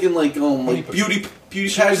 She was like in like Honey Boo. beauty She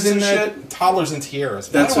was pageants in and that shit. Toddlers and Tiaras.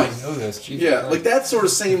 That's Why do what- I know this. Jesus Yeah, Christ. like that sort of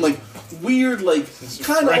same like weird like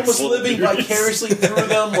kind of Frank's almost Little living Beauties. vicariously through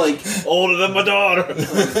them like Older than my daughter.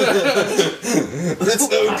 It's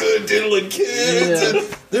no good diddling kids.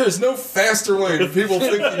 Yeah. There's no faster way to people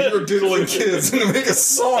think that you're diddling kids than to make a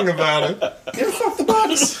song about it. yeah, fuck the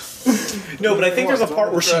box. No, but I think there's a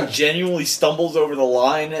part where she Track. genuinely stumbles over the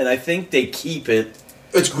line, and I think they keep it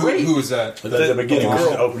It's great. Who is that? At the beginning, the when she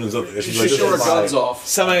girl. opens up, she's She's like, showing her "This is guns my-" off.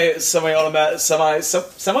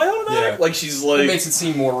 semi-automatic. Yeah. Like she's It like makes it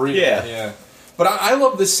seem more real. Yeah. Yeah. But I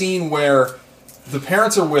love the scene where the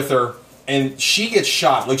parents are with her and she gets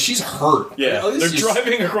shot. Like she's hurt. yeah. Like, They're this is-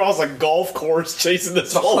 driving across a golf course chasing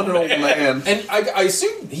this old 100-old man. And I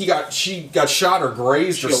assume she got shot or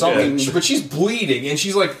grazed or She'll something, get- but she's bleeding and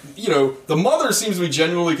she's like, the mother seems to be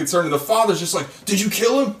genuinely concerned, and the father's just like, "Did you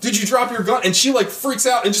kill him? Did you drop your gun?" And she like freaks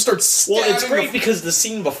out and just starts stabbing. Well, it's great because the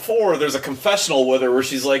scene before, there's a confessional with her where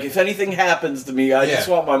she's like, "If anything happens to me, I just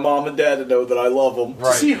want my mom and dad to know that I love them."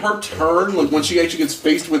 To see her turn, like when she actually gets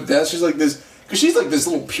faced with death, she's like this, because she's like this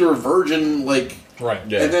little pure virgin, like,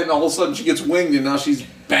 Yeah. and then all of a sudden she gets winged, and now she's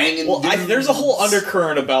banging. Well, there's a whole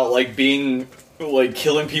undercurrent about like being like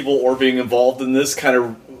killing people or being involved in this kind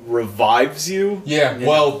of revives you. Yeah,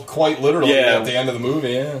 well, quite literally at the end of the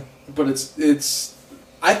movie, yeah. But it's.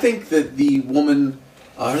 I think that the woman,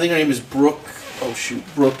 I think her name is Brooke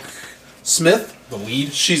Smith. The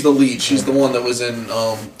lead? She's the lead. She's the one that was in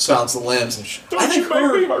Silence of the Lambs. I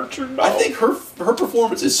think her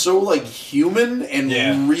performance is so like human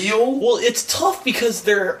and real. Well, it's tough because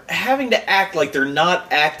they're having to act like they're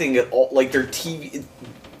not acting at all. Like they're TV.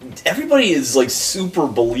 Everybody is like super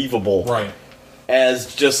believable, right?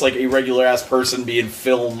 As just like a regular ass person being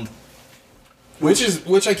filmed,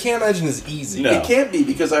 which I can't imagine is easy. It can't be,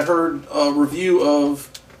 because I heard a review of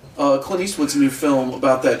Clint Eastwood's new film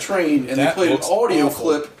about that train, and they played an audio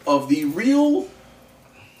clip of the real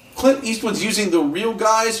Clint Eastwood's using the real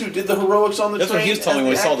guys who did the heroics on the That's train. what he was telling me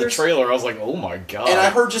when we saw the trailer. I was like, "Oh my god!" And I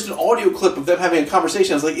heard just an audio clip of them having a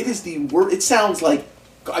conversation. I was like, "It is the word. It sounds like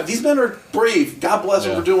these men are brave. God bless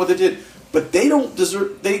them for doing what they did, but they don't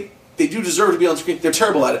deserve. They do deserve to be on screen. They're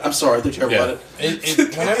terrible at it. I'm sorry, they're terrible at it.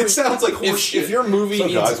 It sounds like horse shit. If your movie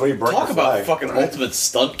needs talk about fucking ultimate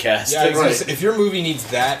stunt casting, if your movie needs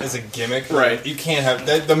that as a gimmick, you can't have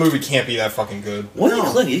that. The movie can't be that fucking good. When did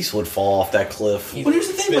Clint Eastwood fall off that cliff? But here's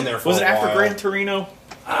the thing: been there for was it a after while. Gran Torino?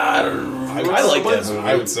 I don't know. I like that movie.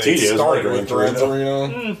 I would say it started with Gran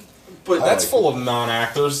Torino. But that's full of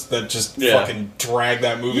non-actors that just fucking drag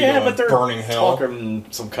that movie to but they're burning hell. talking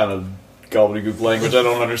some kind of gobbledygook language I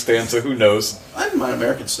don't understand, so who knows? I didn't mind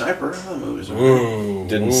American Sniper. That movie's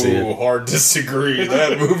Didn't see it. Hard disagree.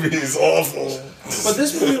 That movie is awful. But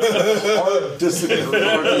this movie, hard disagree.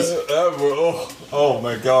 Oh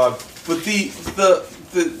my god. But these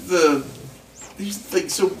like,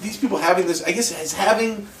 so these people having this, I guess, is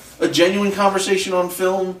having a genuine conversation on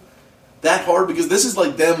film that hard, because this is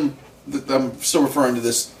like them. I'm still referring to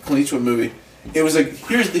this Clint Eastwood movie. It was like,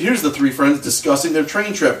 here's the three friends discussing their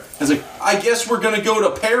train trip. It's like, I guess we're gonna go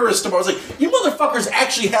to Paris tomorrow. It's like, you motherfuckers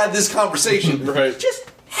actually had this conversation. Right. Just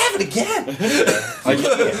have it again. I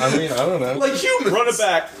don't know. Like humans. Run it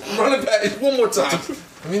back one more time.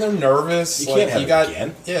 I mean, they're nervous. You can't have it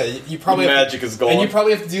again. Yeah, you probably the have magic to, is gone. and you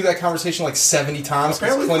probably have to do that conversation like 70 times.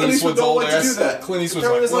 Apparently, Clint Eastwood's don't old like to ass. do that. Clint Eastwood's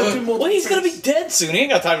Apparently like, doesn't like to do Well, he's gonna be dead soon. He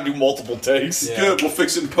ain't got time to do multiple takes. Yeah. Good, we'll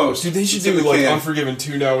fix it in post. Dude, they should It's in do the like can. Unforgiven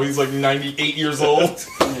 2 now. He's like 98 years old.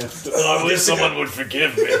 I wish someone would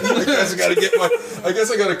forgive me. I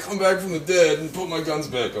guess I gotta come back from the dead and put my guns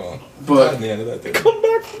back on. But in the end of that thing. Come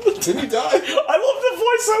back from the dead. Didn't he die? I love the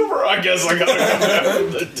voiceover. I guess I gotta come back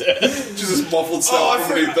from the dead. just this muffled sound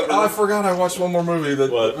underneath the I forgot I watched one more movie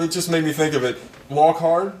that it just made me think of it. Walk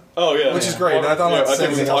Hard. Oh yeah, Which is great. And I thought I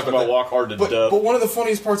think we talked about Walk Hard to death. But one of the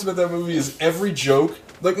funniest parts about that movie is every joke,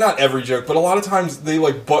 like not every joke, but a lot of times they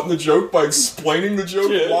like button the joke by explaining the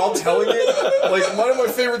joke while telling it. Like one of my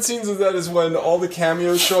favorite scenes of that is when all the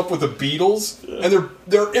cameos show up with the Beatles, and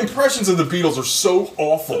their impressions of the Beatles are so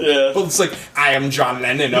awful. Yeah. But it's like, I am John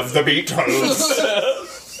Lennon of the Beatles.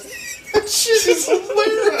 That shit is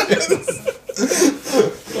hilarious.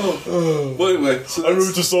 Well, anyway, so I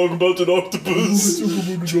wrote a song about an octopus.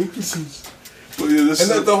 Well, yeah, this And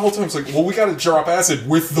then the whole time it's like, well, we got to drop acid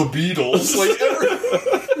with the Beatles. Like,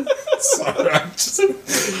 sorry, I'm just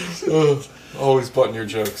always button your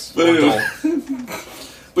jokes. But Or anyway. don't.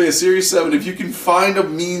 But yeah, Series 7, if you can find a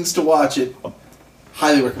means to watch it,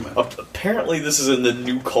 highly recommend. Apparently, this is in the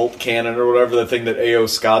new cult canon or whatever, the thing that A.O.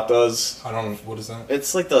 Scott does. I don't know, what is that?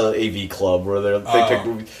 It's like the AV Club where they pick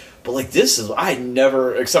movies. But like this is, I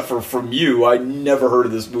never, except for from you, I never heard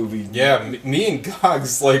of this movie. Yeah, me and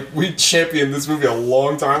Gogs, like, we championed this movie a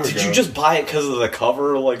long time ago. Did you just buy it because of the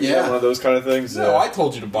cover? Like, one of those kind of things? No, I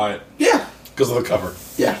told you to buy it. Yeah. Because of the cover.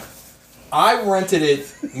 Yeah. I rented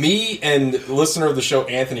it. Me and listener of the show,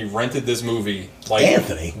 Anthony, rented this movie. Like,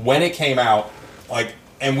 Anthony? When it came out, like,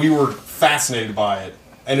 and we were fascinated by it.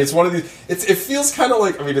 And it's one of these. It feels kind of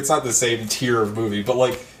like. I mean, it's not the same tier of movie, but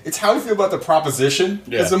like, it's how I feel about The Proposition.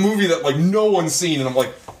 Yeah. It's a movie that like no one's seen, and I'm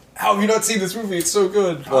like, how have you not seen this movie? It's so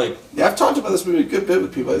good. Like, yeah, I've talked about this movie a good bit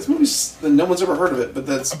with people. This movie's no one's ever heard of it, but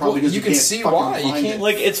that's probably because you can can't see fucking why. You find can't- it.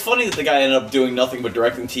 Like, it's funny that the guy ended up doing nothing but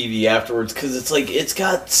directing TV afterwards, because it's like, it's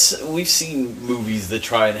got... We've seen movies that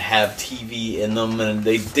try and have TV in them, and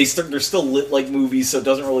they're still lit like movies, so it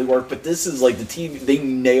doesn't really work, but this is like the TV... They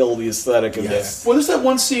nail the aesthetic of this. Well, there's that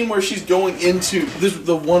one scene where she's going into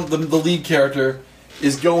the lead character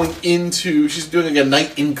is going into, she's doing like a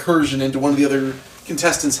night incursion into one of the other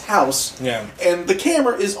contestants' house. Yeah. And the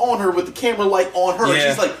camera is on her with the camera light on her. Yeah. And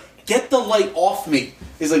she's like, "Get the light off me."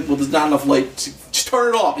 He's like, "Well, there's not enough light. Just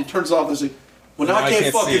turn it off." He turns it off and he's like, "Well, now I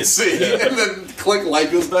can't fucking see." Yeah. And then click,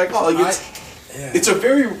 light goes back on. Like it's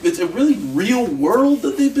a really real world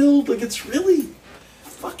that they build. Like it's really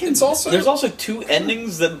fucking. It's also There's also two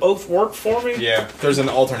endings that both work for me. Yeah, there's an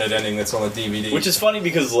alternate ending that's on the DVD. Which is funny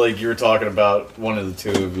because, like, you were talking about one of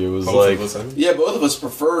the two of you was Both like... of us, I think. Yeah, both of us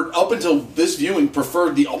preferred, up until this viewing,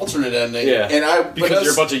 preferred the alternate ending. Yeah, and because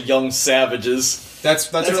you're a bunch of young savages.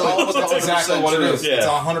 That's all- that's exactly what it is. Yeah. It's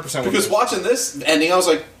 100% what it Because is. watching this ending, I was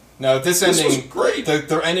like, No, this This ending, was great.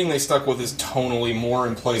 The ending they stuck with is tonally more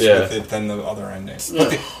in place Yeah. with it than the other endings.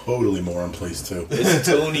 Yeah. Totally more in place too. It's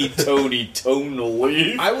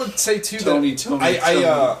tonally. I would say too Tony,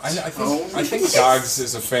 that I think Gogs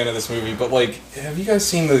is a fan of this movie, but like, have you guys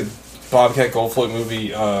seen the Bobcat Goldthwait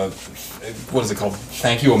movie? What is it called?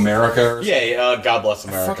 Thank You America. Or Yeah, God Bless I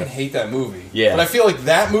America. fucking hate that movie. Yeah. But I feel like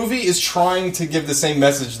that movie is trying to give the same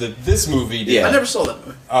message that this movie did. Yeah. I never saw that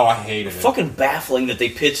movie. Oh, I hated it. Fucking baffling that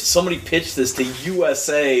somebody pitched this to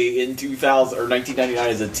USA in 2000 or 1999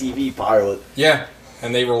 as a TV pilot. Yeah.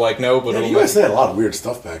 And they were like, no, but Yeah, the it'll USA had a lot of weird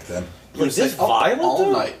stuff back then. Was this violent all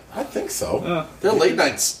though? night. I think so. Their late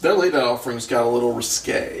night offerings got a little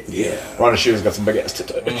risque. Yeah. Ron Shear's got some big ass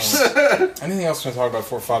tattoos. Anything else to talk about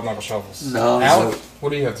before Five Knuckle Shuffles? No. Alec, what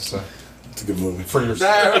do you have to say? It's a good movie. For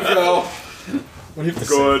yourself. There we go. What do you have to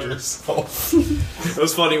Good. say for yourself? It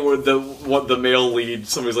was funny when the male lead,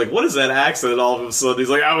 somebody's like, "What is that accent?" And all of a sudden he's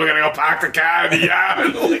like, "Oh, we're gonna go park the car in the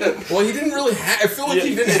yard." Well, he didn't really have... I feel like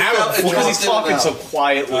he didn't have it because before. he's talking so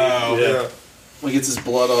quietly. Oh, yeah. When he gets his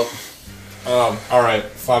blood up. All right,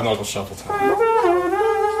 Five Knuckle Shuffle time.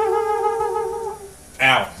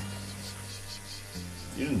 Ow.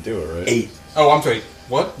 You didn't do it right. 8. Oh, I'm sorry.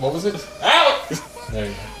 What? What was it? Ow! There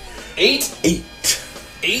you go. 8? 8.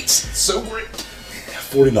 8? So great.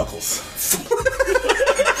 40 knuckles.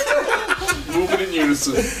 Moving in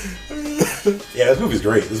unison. Yeah, this movie's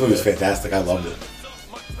great. This movie's fantastic. I loved it.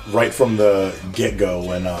 Right from the get-go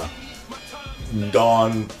when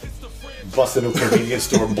Dawn busts into a convenience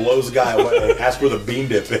store, blows a guy away, asks where the bean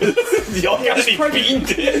dip is. Y'all got any bean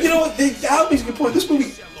dip? You know what? That makes a good point. This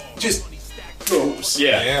movie just goes.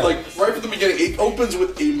 Yeah. Like, right from the beginning, it opens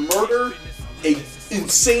with a murder, a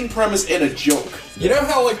insane premise, and a joke. You know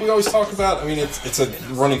how, like, we always talk about, I mean, it's a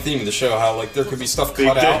running theme of the show, how, like, there could be stuff Big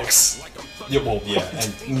cut dicks. out. Yeah, well, yeah,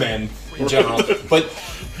 and men in general. But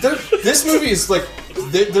this movie is, like,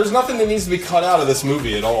 there's nothing that needs to be cut out of this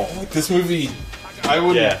movie at all. Like, this movie... I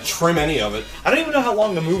wouldn't trim any of it. I don't even know how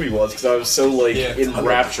long the movie was because I was so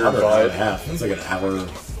enraptured Under by an hour it. and a half. It's like an hour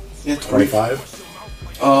Yeah,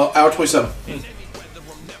 25. Hour 27.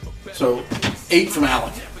 So, 8 from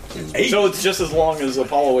Alec. 8? So it's just as long as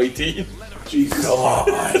Apollo 18. Jesus. God.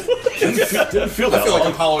 Didn't feel I that feel like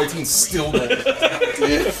long. Apollo 18's still there.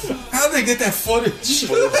 Yeah. How did they get that footage?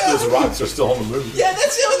 Those rocks are still on the movie. Yeah,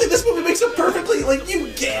 that's the other thing. This movie makes it perfectly. Like, you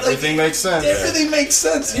get. Like, Everything makes sense. everything makes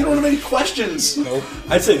sense. You don't have any questions. Nope.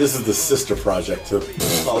 I'd say this is the sister project to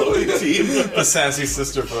Apollo 18. The sassy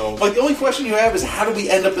sister film. Like, the only question you have is how do we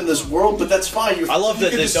end up in this world? But that's fine. I love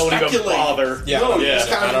that they don't even bother. Yeah, No, you yeah,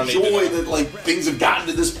 just kind I of don't need to enjoy know. that, like, things have gotten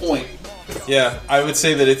to this point. Yeah, I would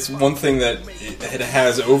say that it's one thing that it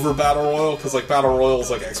has over Battle Royale, because, like, Battle Royale's,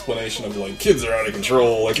 like, explanation of, like, kids are out of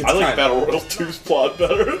control. Like, it's I like kinda, Battle Royale 2's plot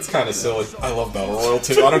better. It's kind of silly. I love Battle Royale,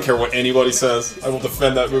 too. I don't care what anybody says. I will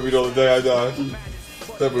defend that movie till the day I die.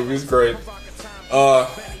 That movie's great.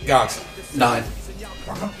 Gox. 9.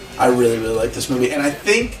 I really, really like this movie. And I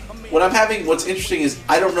think what's interesting is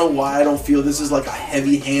I don't know why I don't feel this is like a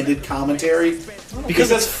heavy-handed commentary. Because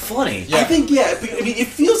that's funny. I think, I mean, it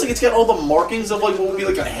feels like it's got all the markings of like what would be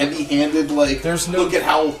like a heavy-handed, like, There's no- look at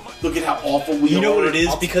how awful we are. You know what it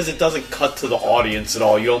is? Because it doesn't cut to the audience at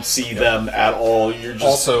all. You don't see them at all. You're just...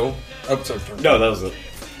 Also, sorry. No, that was it.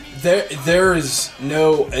 There is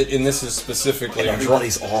no, and this is specifically,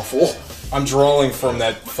 Everybody's awful. I'm drawing from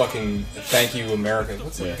that fucking Thank You America.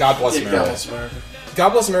 What's it? God Bless Yeah, America. God Bless America. God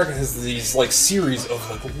Bless America has these like series of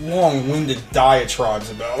like long-winded diatribes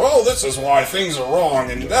about, oh, this is why things are wrong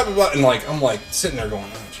and blah blah blah, and like I'm like sitting there going,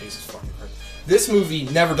 oh Jesus fucking Christ. this movie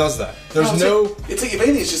never does that. There's It's like if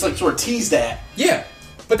anything, it's just like sort of teased at. Yeah,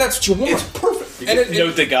 but that's what you want. It's perfect. And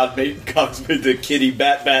note that Cox made the kitty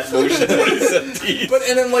bat motion when he said tease. But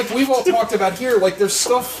and then like we've all talked about here, like there's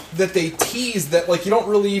stuff that they tease that like you don't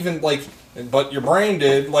really even like. But your brain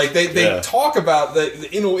did. Like they talk about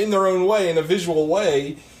that in their own way, in a visual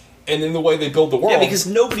way, and in the way they build the world. Yeah, because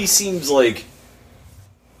nobody seems like.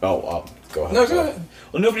 Oh, go ahead. No, go ahead.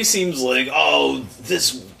 Well, nobody seems like,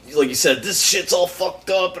 this, like you said, this shit's all fucked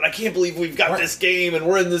up, and I can't believe we've got this game, and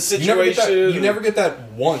we're in this situation. You never get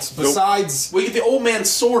that once. Besides, we get the old man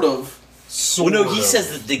sort of. Well, no, he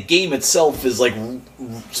says that the game itself is like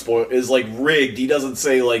rigged. He doesn't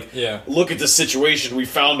say like, look at the situation we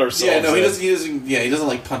found ourselves. Yeah, no, in. he doesn't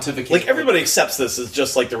like pontificate. Like everybody accepts this as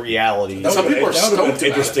just like the reality. Some people are stoked about it.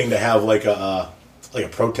 Interesting to have like a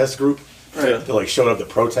protest group. Right. They like showed up that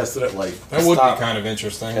protested it. Like that would be kind of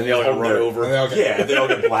interesting. And they all get run over. They all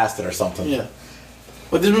get blasted or something. Yeah.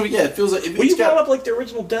 But this movie, it feels like... Well, you brought up, like, the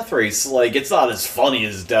original Death Race. Like, it's not as funny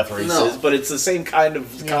as Death Race is, but it's the same kind of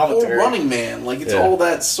commentary. Or Running Man. Like, it's all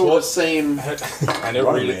that sort of same... I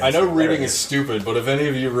know reading is stupid, but if any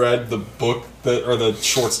of you read the book, or the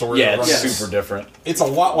short story... Yeah, it's super different. It's a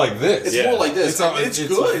lot like this. It's more like this. It's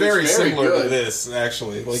good. Very it's very similar good. to this,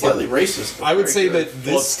 actually. Like, slightly racist. I would say that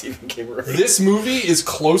this movie is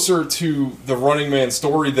closer to the Running Man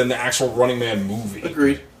story than the actual Running Man movie.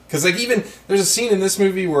 Agreed. Because like even there's a scene in this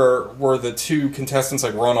movie where the two contestants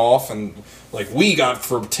like run off and like we got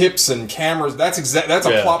for tips and cameras. That's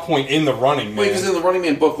a plot point in the Running Man. Wait, because in the Running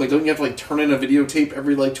Man book, like don't you have to like turn in a videotape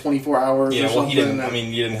every like 24 hours? Yeah, or well something? he didn't. I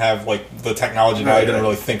mean, you didn't have like the technology. I didn't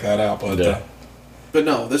really think that out, but. But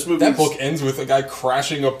no, this movie. That book ends with a guy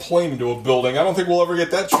crashing a plane into a building. I don't think we'll ever get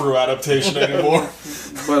that true adaptation anymore.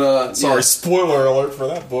 But sorry, spoiler alert for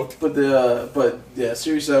that book. But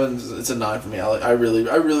Series 7 it's a 9 for me. I'm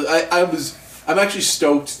actually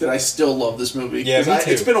stoked that I still love this movie. Yeah, me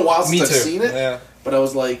too. It's been a while since I've seen it. Yeah. But I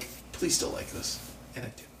was like, please still like this, and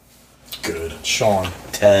I do. Good, Sean.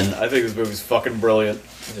 10. I think this movie's fucking brilliant.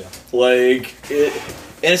 Yeah. Like it.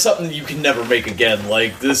 And it's something you can never make again.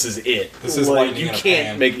 Like, this is it. This is like, lightning you in a can't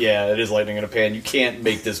pan. make. Yeah, it is lightning in a pan. You can't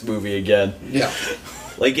make this movie again. Yeah.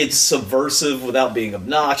 Like, it's subversive without being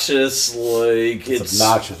obnoxious. Like, it's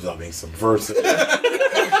obnoxious without being subversive.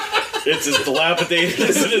 It's as dilapidated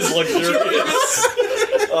as it is luxurious.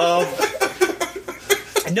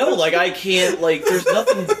 No, like, I can't. Like, there's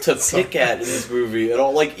nothing to pick at in this movie at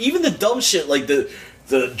all. Like, even the dumb shit, like the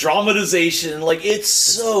dramatization, like it's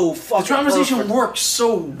so fucking. The dramatization perfect. works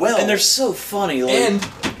so well, and they're so funny. Like, And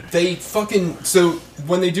they so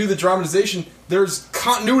when they do the dramatization, there's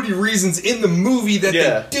continuity reasons in the movie that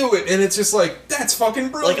they do it, and it's just like that's fucking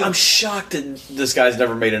brilliant. Like I'm shocked that this guy's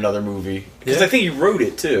never made another movie because Yeah. I think he wrote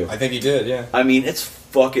it too. I think he did. Yeah. I mean, it's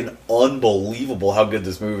fucking unbelievable how good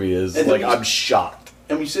this movie is. And like then I'm shocked.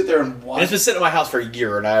 And we sit there and watch. And it's been sitting in my house for a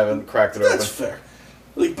year, and I haven't cracked it open. That's fair.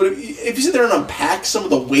 Like, but if you sit there and unpack some of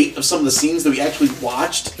the weight of some of the scenes that we actually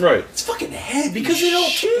watched, right? It's fucking heavy. Because they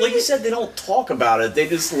don't, like you said, they don't talk about it. They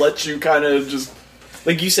just let you kind of just,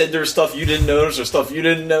 like you said, there's stuff you didn't notice or stuff you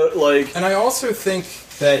didn't know. Like, and I also think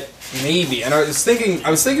that maybe, and I was thinking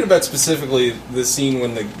about specifically the scene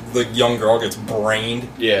when the young girl gets brained.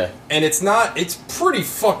 Yeah. And it's pretty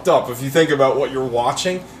fucked up if you think about what you're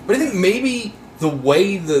watching. But I think maybe the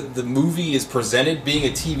way the movie is presented, being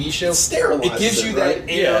a TV show, it gives you that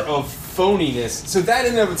air of phoniness. So that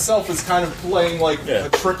in and of itself is kind of playing like a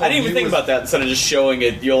trick on I didn't even think about that. Instead of just showing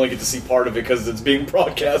it, you only get to see part of it because it's being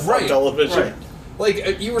broadcast on television. Right.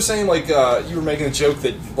 Like, you were saying, like, you were making a joke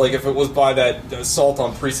that, like, if it was by that assault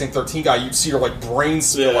on Precinct 13 guy, you'd see her, like, brain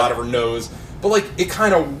spill out of her nose. But, like, it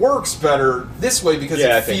kind of works better this way because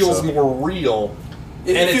it feels more real.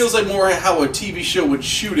 It feels like more how a TV show would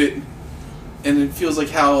shoot it, and it feels like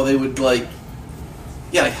how they would, like...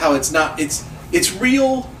 Yeah, like how it's not... It's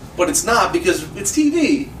real, but it's not because it's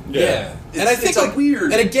TV. Yeah. And I think it's like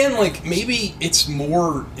weird. And again, like maybe it's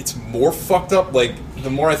more fucked up. Like the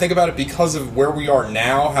more I think about it, because of where we are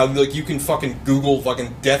now, how like you can fucking Google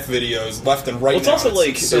fucking death videos left and right. Well, it's now. also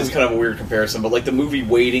like so it's kind of a weird comparison, but like the movie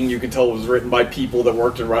Waiting, you can tell it was written by people that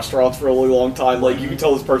worked in restaurants for a really long time. Like you can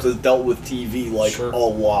tell this person has dealt with TV like a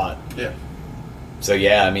lot. Yeah. So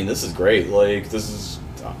yeah, I mean this is great. Like this is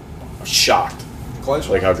I'm shocked.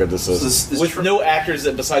 Like how good this is. This with no actors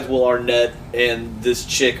that besides Will Arnett and this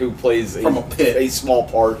chick who plays a small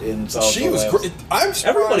part in Silence She of the was Lambs. great. I'm surprised.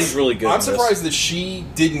 Everybody's really good. I'm in this. surprised that she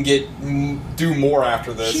didn't do more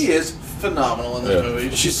after this. She is phenomenal in this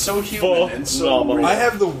movie. She's so human and so real. I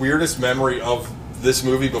have the weirdest memory of this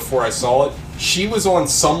movie before I saw it. She was on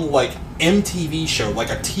some like MTV show, like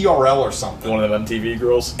a TRL or something. One of them MTV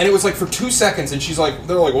girls. And it was like for 2 seconds, and she's like,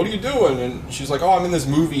 they're like, what are you doing? And she's like, oh, I'm in this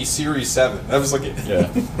movie, Series 7. That was like it. Yeah.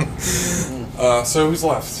 So who's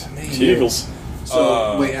left? Me. Eagles.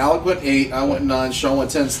 So, wait, Alec went 8, I went 9, Sean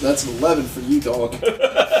went 10, so that's an 11 for you, dog.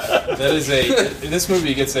 That is this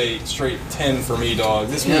movie gets a straight 10 for me, dog.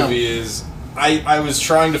 This movie is... I was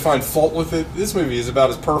trying to find fault with it. This movie is about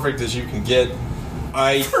as perfect as you can get.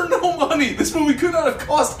 For no money! This movie could not have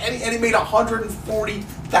cost any, and it made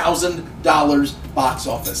 $140,000 box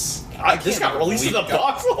office. This got released in the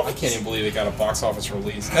box office? I can't even believe it got a box office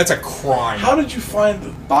release. That's a crime. How did you find the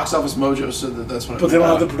Box Office Mojo said that that's when it But they don't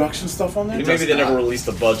have the production stuff on there? Maybe they never released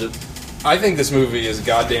the budget. I think this movie is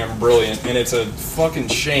goddamn brilliant, and it's a fucking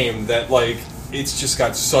shame that, like, it's just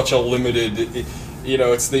got such a limited...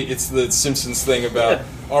 it's the Simpsons thing about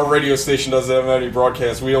our radio station doesn't have any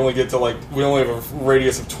broadcasts. We only have a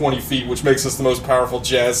radius of 20 feet, which makes us the most powerful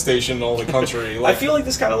jazz station in all the country. I feel like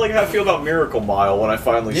this kind of like how I feel about Miracle Mile when I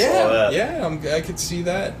finally saw that. Yeah, I could see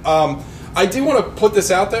that. I do want to put this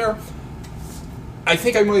out there. I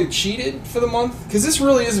think I might have cheated for the month, because this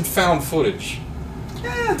really isn't found footage.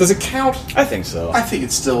 Does it count? I think so. I think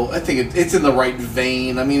it's still... I think it's in the right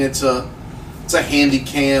vein. I mean, it's a handy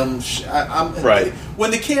cam. Right. When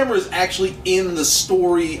the camera is actually in the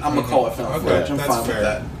story, I'm going to call it found footage. I'm fine with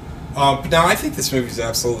that. But now, I think this movie is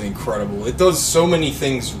absolutely incredible. It does so many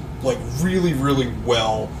things, like, really, really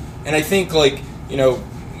well. And I think, like, when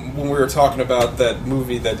we were talking about that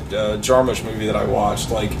movie, that Jarmusch movie that I watched,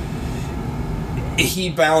 like, he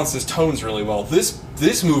balances tones really well.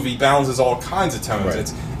 This movie balances all kinds of tones.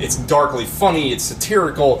 Right. It's darkly funny, it's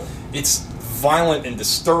satirical, it's violent and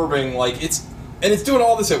disturbing, like, it's doing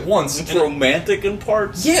all this at once. It's romantic in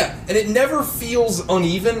parts. Yeah, and it never feels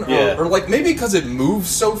uneven, or like, maybe because it moves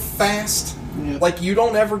so fast, like, you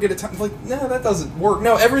don't ever get a time, like, no, that doesn't work.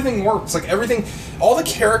 No, everything works. Like, everything, all the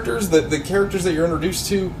characters that you're introduced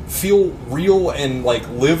to feel real and, like,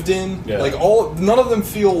 lived in. Yeah. Like, none of them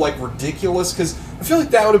feel, like, ridiculous, because I feel like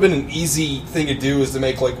that would have been an easy thing to do, is to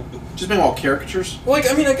make, like... Just make all caricatures?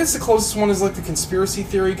 Like, I mean, I guess the closest one is, like, the conspiracy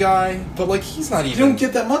theory guy, but, like, he's not even... You don't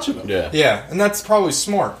get that much of him. Yeah. Yeah, and that's probably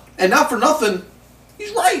smart. And not for nothing,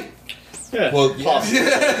 he's right. Yeah. Well,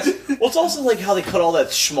 yeah. Well, it's also like how they cut all that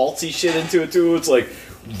schmaltzy shit into it, too. It's like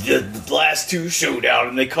the last two showdown,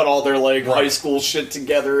 and they cut all their, like, high school shit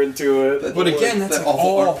together into it. But again, that's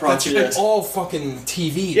all fucking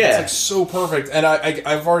TV. Yeah. It's like so perfect. And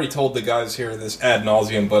I've already told the guys here this ad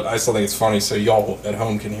nauseum, but I still think it's funny, so y'all at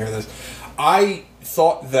home can hear this. I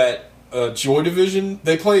thought that Joy Division,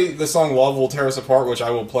 they play the song Love Will Tear Us Apart, which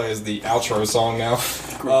I will play as the outro song now.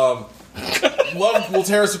 Love Will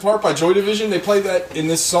Tear Us Apart by Joy Division. They play that in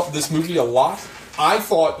this movie a lot. I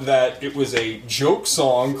thought that it was a joke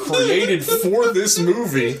song created for this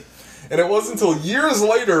movie, and it wasn't until years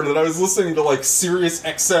later that I was listening to, like, Sirius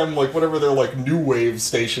XM, like, whatever their, like, new wave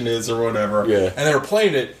station is or whatever, and they were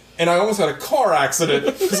playing it, and I almost had a car accident,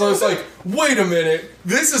 because I was like, wait a minute,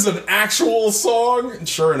 this is an actual song? And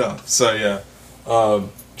sure enough. So, yeah.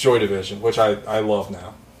 Joy Division, which I love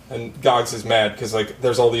now. And Gogs is mad because, like,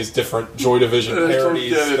 there's all these different Joy Division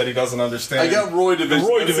parodies that he doesn't understand. I got Roy Division.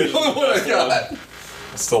 Roy Division. That's the only one I got.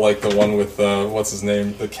 I still like the one with, what's his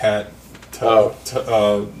name? The cat.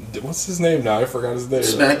 What's his name now? I forgot his name.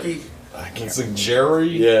 Smacky? It's like Jerry?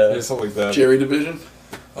 Yeah. Something like that. Jerry Division?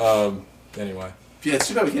 Anyway. Yeah, it's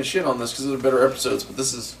too bad we can't shit on this because there are better episodes, but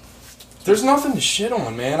this is... There's nothing to shit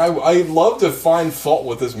on, man. I love to find fault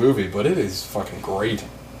with this movie, but it is fucking great.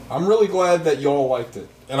 I'm really glad that y'all liked it.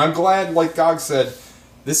 And I'm glad, like Gog said,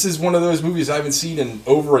 this is one of those movies I haven't seen in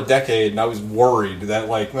over a decade, and I was worried that,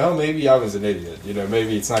 like, well, maybe I was an idiot.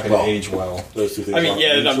 Maybe it's not going to age well. Those two things I mean,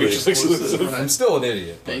 yeah, not mutually exclusive. I'm still an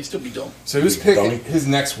idiot. Yeah, you still be dumb. So who's picking his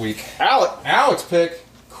next week? Alex pick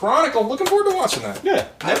Chronicle. Looking forward to watching that. Yeah.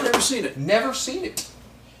 I've never seen it. Never seen it.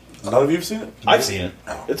 None of you have seen it? I've seen it.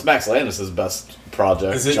 It's Max Landis' best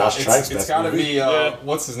project. Is it? Josh Trank's It's best got to movie. be,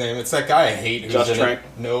 what's his name? It's that guy I hate. Who's Josh in Trank? It.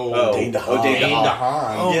 No. Dane DeHaan. Dane DeHaan.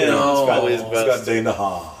 DeHaan. Yeah, no. it's probably his It's best. got Dane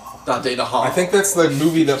DeHaan. Not Dane DeHaan. I think that's the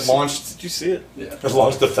movie that launched... Did you see it? Yeah. It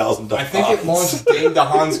launched 1,000 I think it launched Dane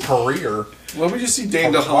DeHaan's career. When we just see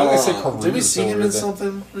Dane DeHaan? Why did I say career? Did we see him in Career.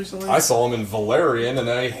 something recently? I saw him in Valerian, and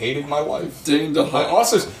I hated my life. Dane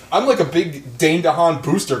DeHaan. I'm like a big Dane DeHaan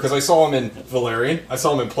booster, because I saw him in Valerian, I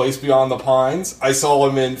saw him in Place Beyond the Pines, I saw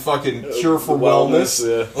him in fucking Cure for Wellness.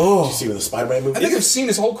 Yeah. Oh. Did you see him in the Spider-Man movie? I think I've seen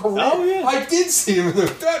his whole career. Oh, yeah. I did see him in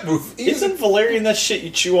that movie. Isn't Valerian that shit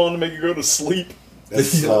you chew on to make you go to sleep?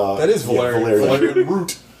 That's, that is Valerian. Yeah, Valerian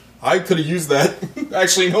root. I could have used that.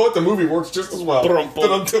 Actually, you know what? The movie works just as well. All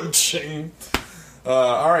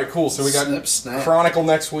right, cool. So we got Snap. Chronicle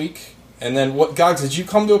next week, And then what? Gogs, did you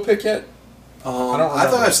come to a pick yet? I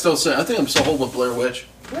thought I'm still saying. I think I'm still holding with Blair Witch.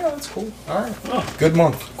 Yeah, that's cool. All right, good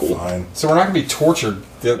month. Cool. Fine. So we're not gonna be tortured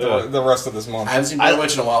the rest of this month. I haven't seen Blair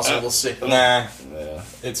Witch in a while, so we'll see. Nah,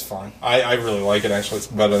 it's fine. I really like it. Actually, it's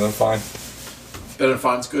better than fine. Better than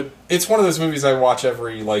fine's good. It's one of those movies I watch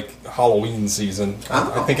every Halloween season.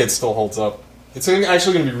 I think it still holds up. It's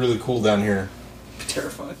actually gonna be really cool down here.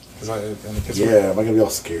 Terrifying. Yeah, am I gonna be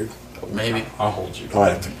all scared? Maybe. I'll hold you. I might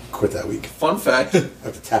have to quit that week. Fun fact. I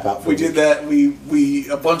have to tap out. We did that. We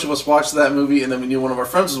a bunch of us watched that movie, and then we knew one of our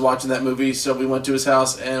friends was watching that movie, so we went to his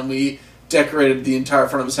house and we decorated the entire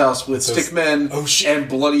front of his house with stick men and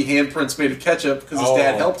bloody handprints made of ketchup because his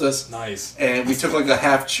dad helped us. Nice. And we took a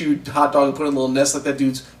half-chewed hot dog and put it in a little nest like that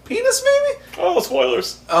dude's penis, maybe. Oh,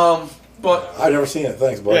 spoilers. But I've never seen it.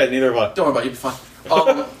 Thanks, bud. Yeah, neither have I. Don't worry about it. You'll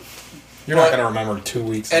be fine. You're not gonna remember 2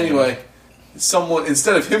 weeks. Anyway, someone,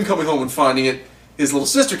 instead of him coming home and finding it, his little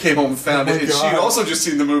sister came home and found it, and she'd also just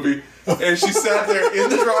seen the movie. And she sat there in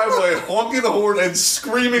the driveway, honking the horn and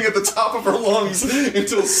screaming at the top of her lungs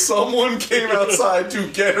until someone came outside to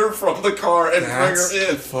get her from the car and bring her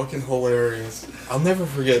in. Fucking hilarious. I'll never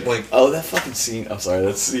forget, that fucking scene. I'm sorry,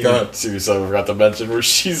 that scene. Seriously, I forgot to mention where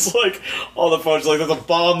she's on the phone. She's like, "There's a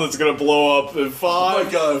bomb that's gonna blow up in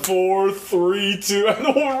 5, 4, 3, 2," and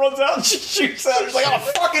the woman runs out and she shoots at her. She's like, "Oh,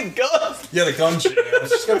 fucking gun!" Yeah, the gun jam.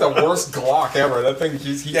 She's got the worst Glock ever. That thing. Her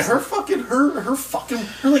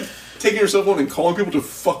taking herself on and calling people to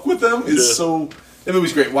fuck with them is so. That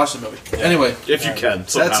movie's great. Watch the movie. Yeah. Anyway, if you can,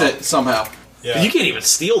 somehow. That's it. Somehow. Yeah. You can't even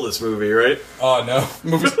steal this movie, right? Oh no,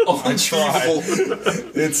 movie's unbelievable.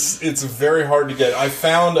 It's very hard to get. I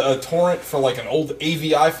found a torrent for an old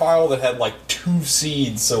AVI file that had 2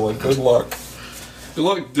 seeds. So good luck. Good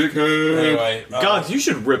luck, dickhead. Anyway, God, you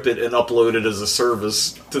should rip it and upload it as a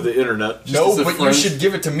service to the internet. No, but you should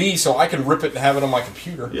give it to me so I can rip it and have it on my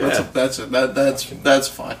computer. Yeah, that's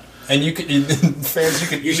fine. And you can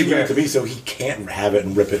fans, you should give it to me so he can't have it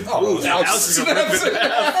and rip it. Oh, Alex is gonna rip it in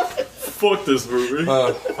half. Fuck this movie.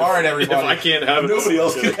 All right, everybody. If I can't have it, nobody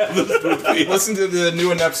else can have this movie. Listen to the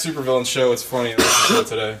new Inept Supervillain show. It's funny.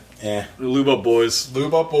 Today. Yeah. Lube up boys.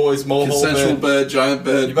 Lube up boys. Mole consensual bed. Giant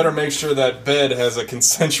bed. You better make sure that bed has a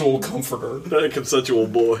consensual comforter. A consensual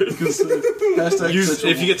boy.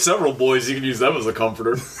 If you get several boys, you can use them as a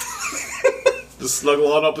comforter. Just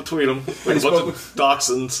snuggle on up between them like a bunch of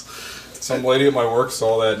dachshunds. Some lady at my work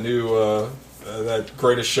saw that new that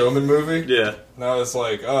Greatest Showman movie. Yeah. And I was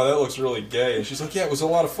like, "Oh, that looks really gay." And she's like, "Yeah, it was a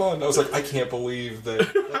lot of fun." I was like, "I can't believe that."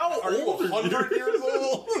 How are you 100 years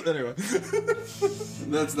old? Anyway,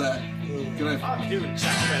 that's that. Good night. I'm Hugh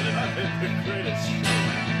Jackman, and I'm in the Greatest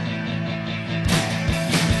Showman.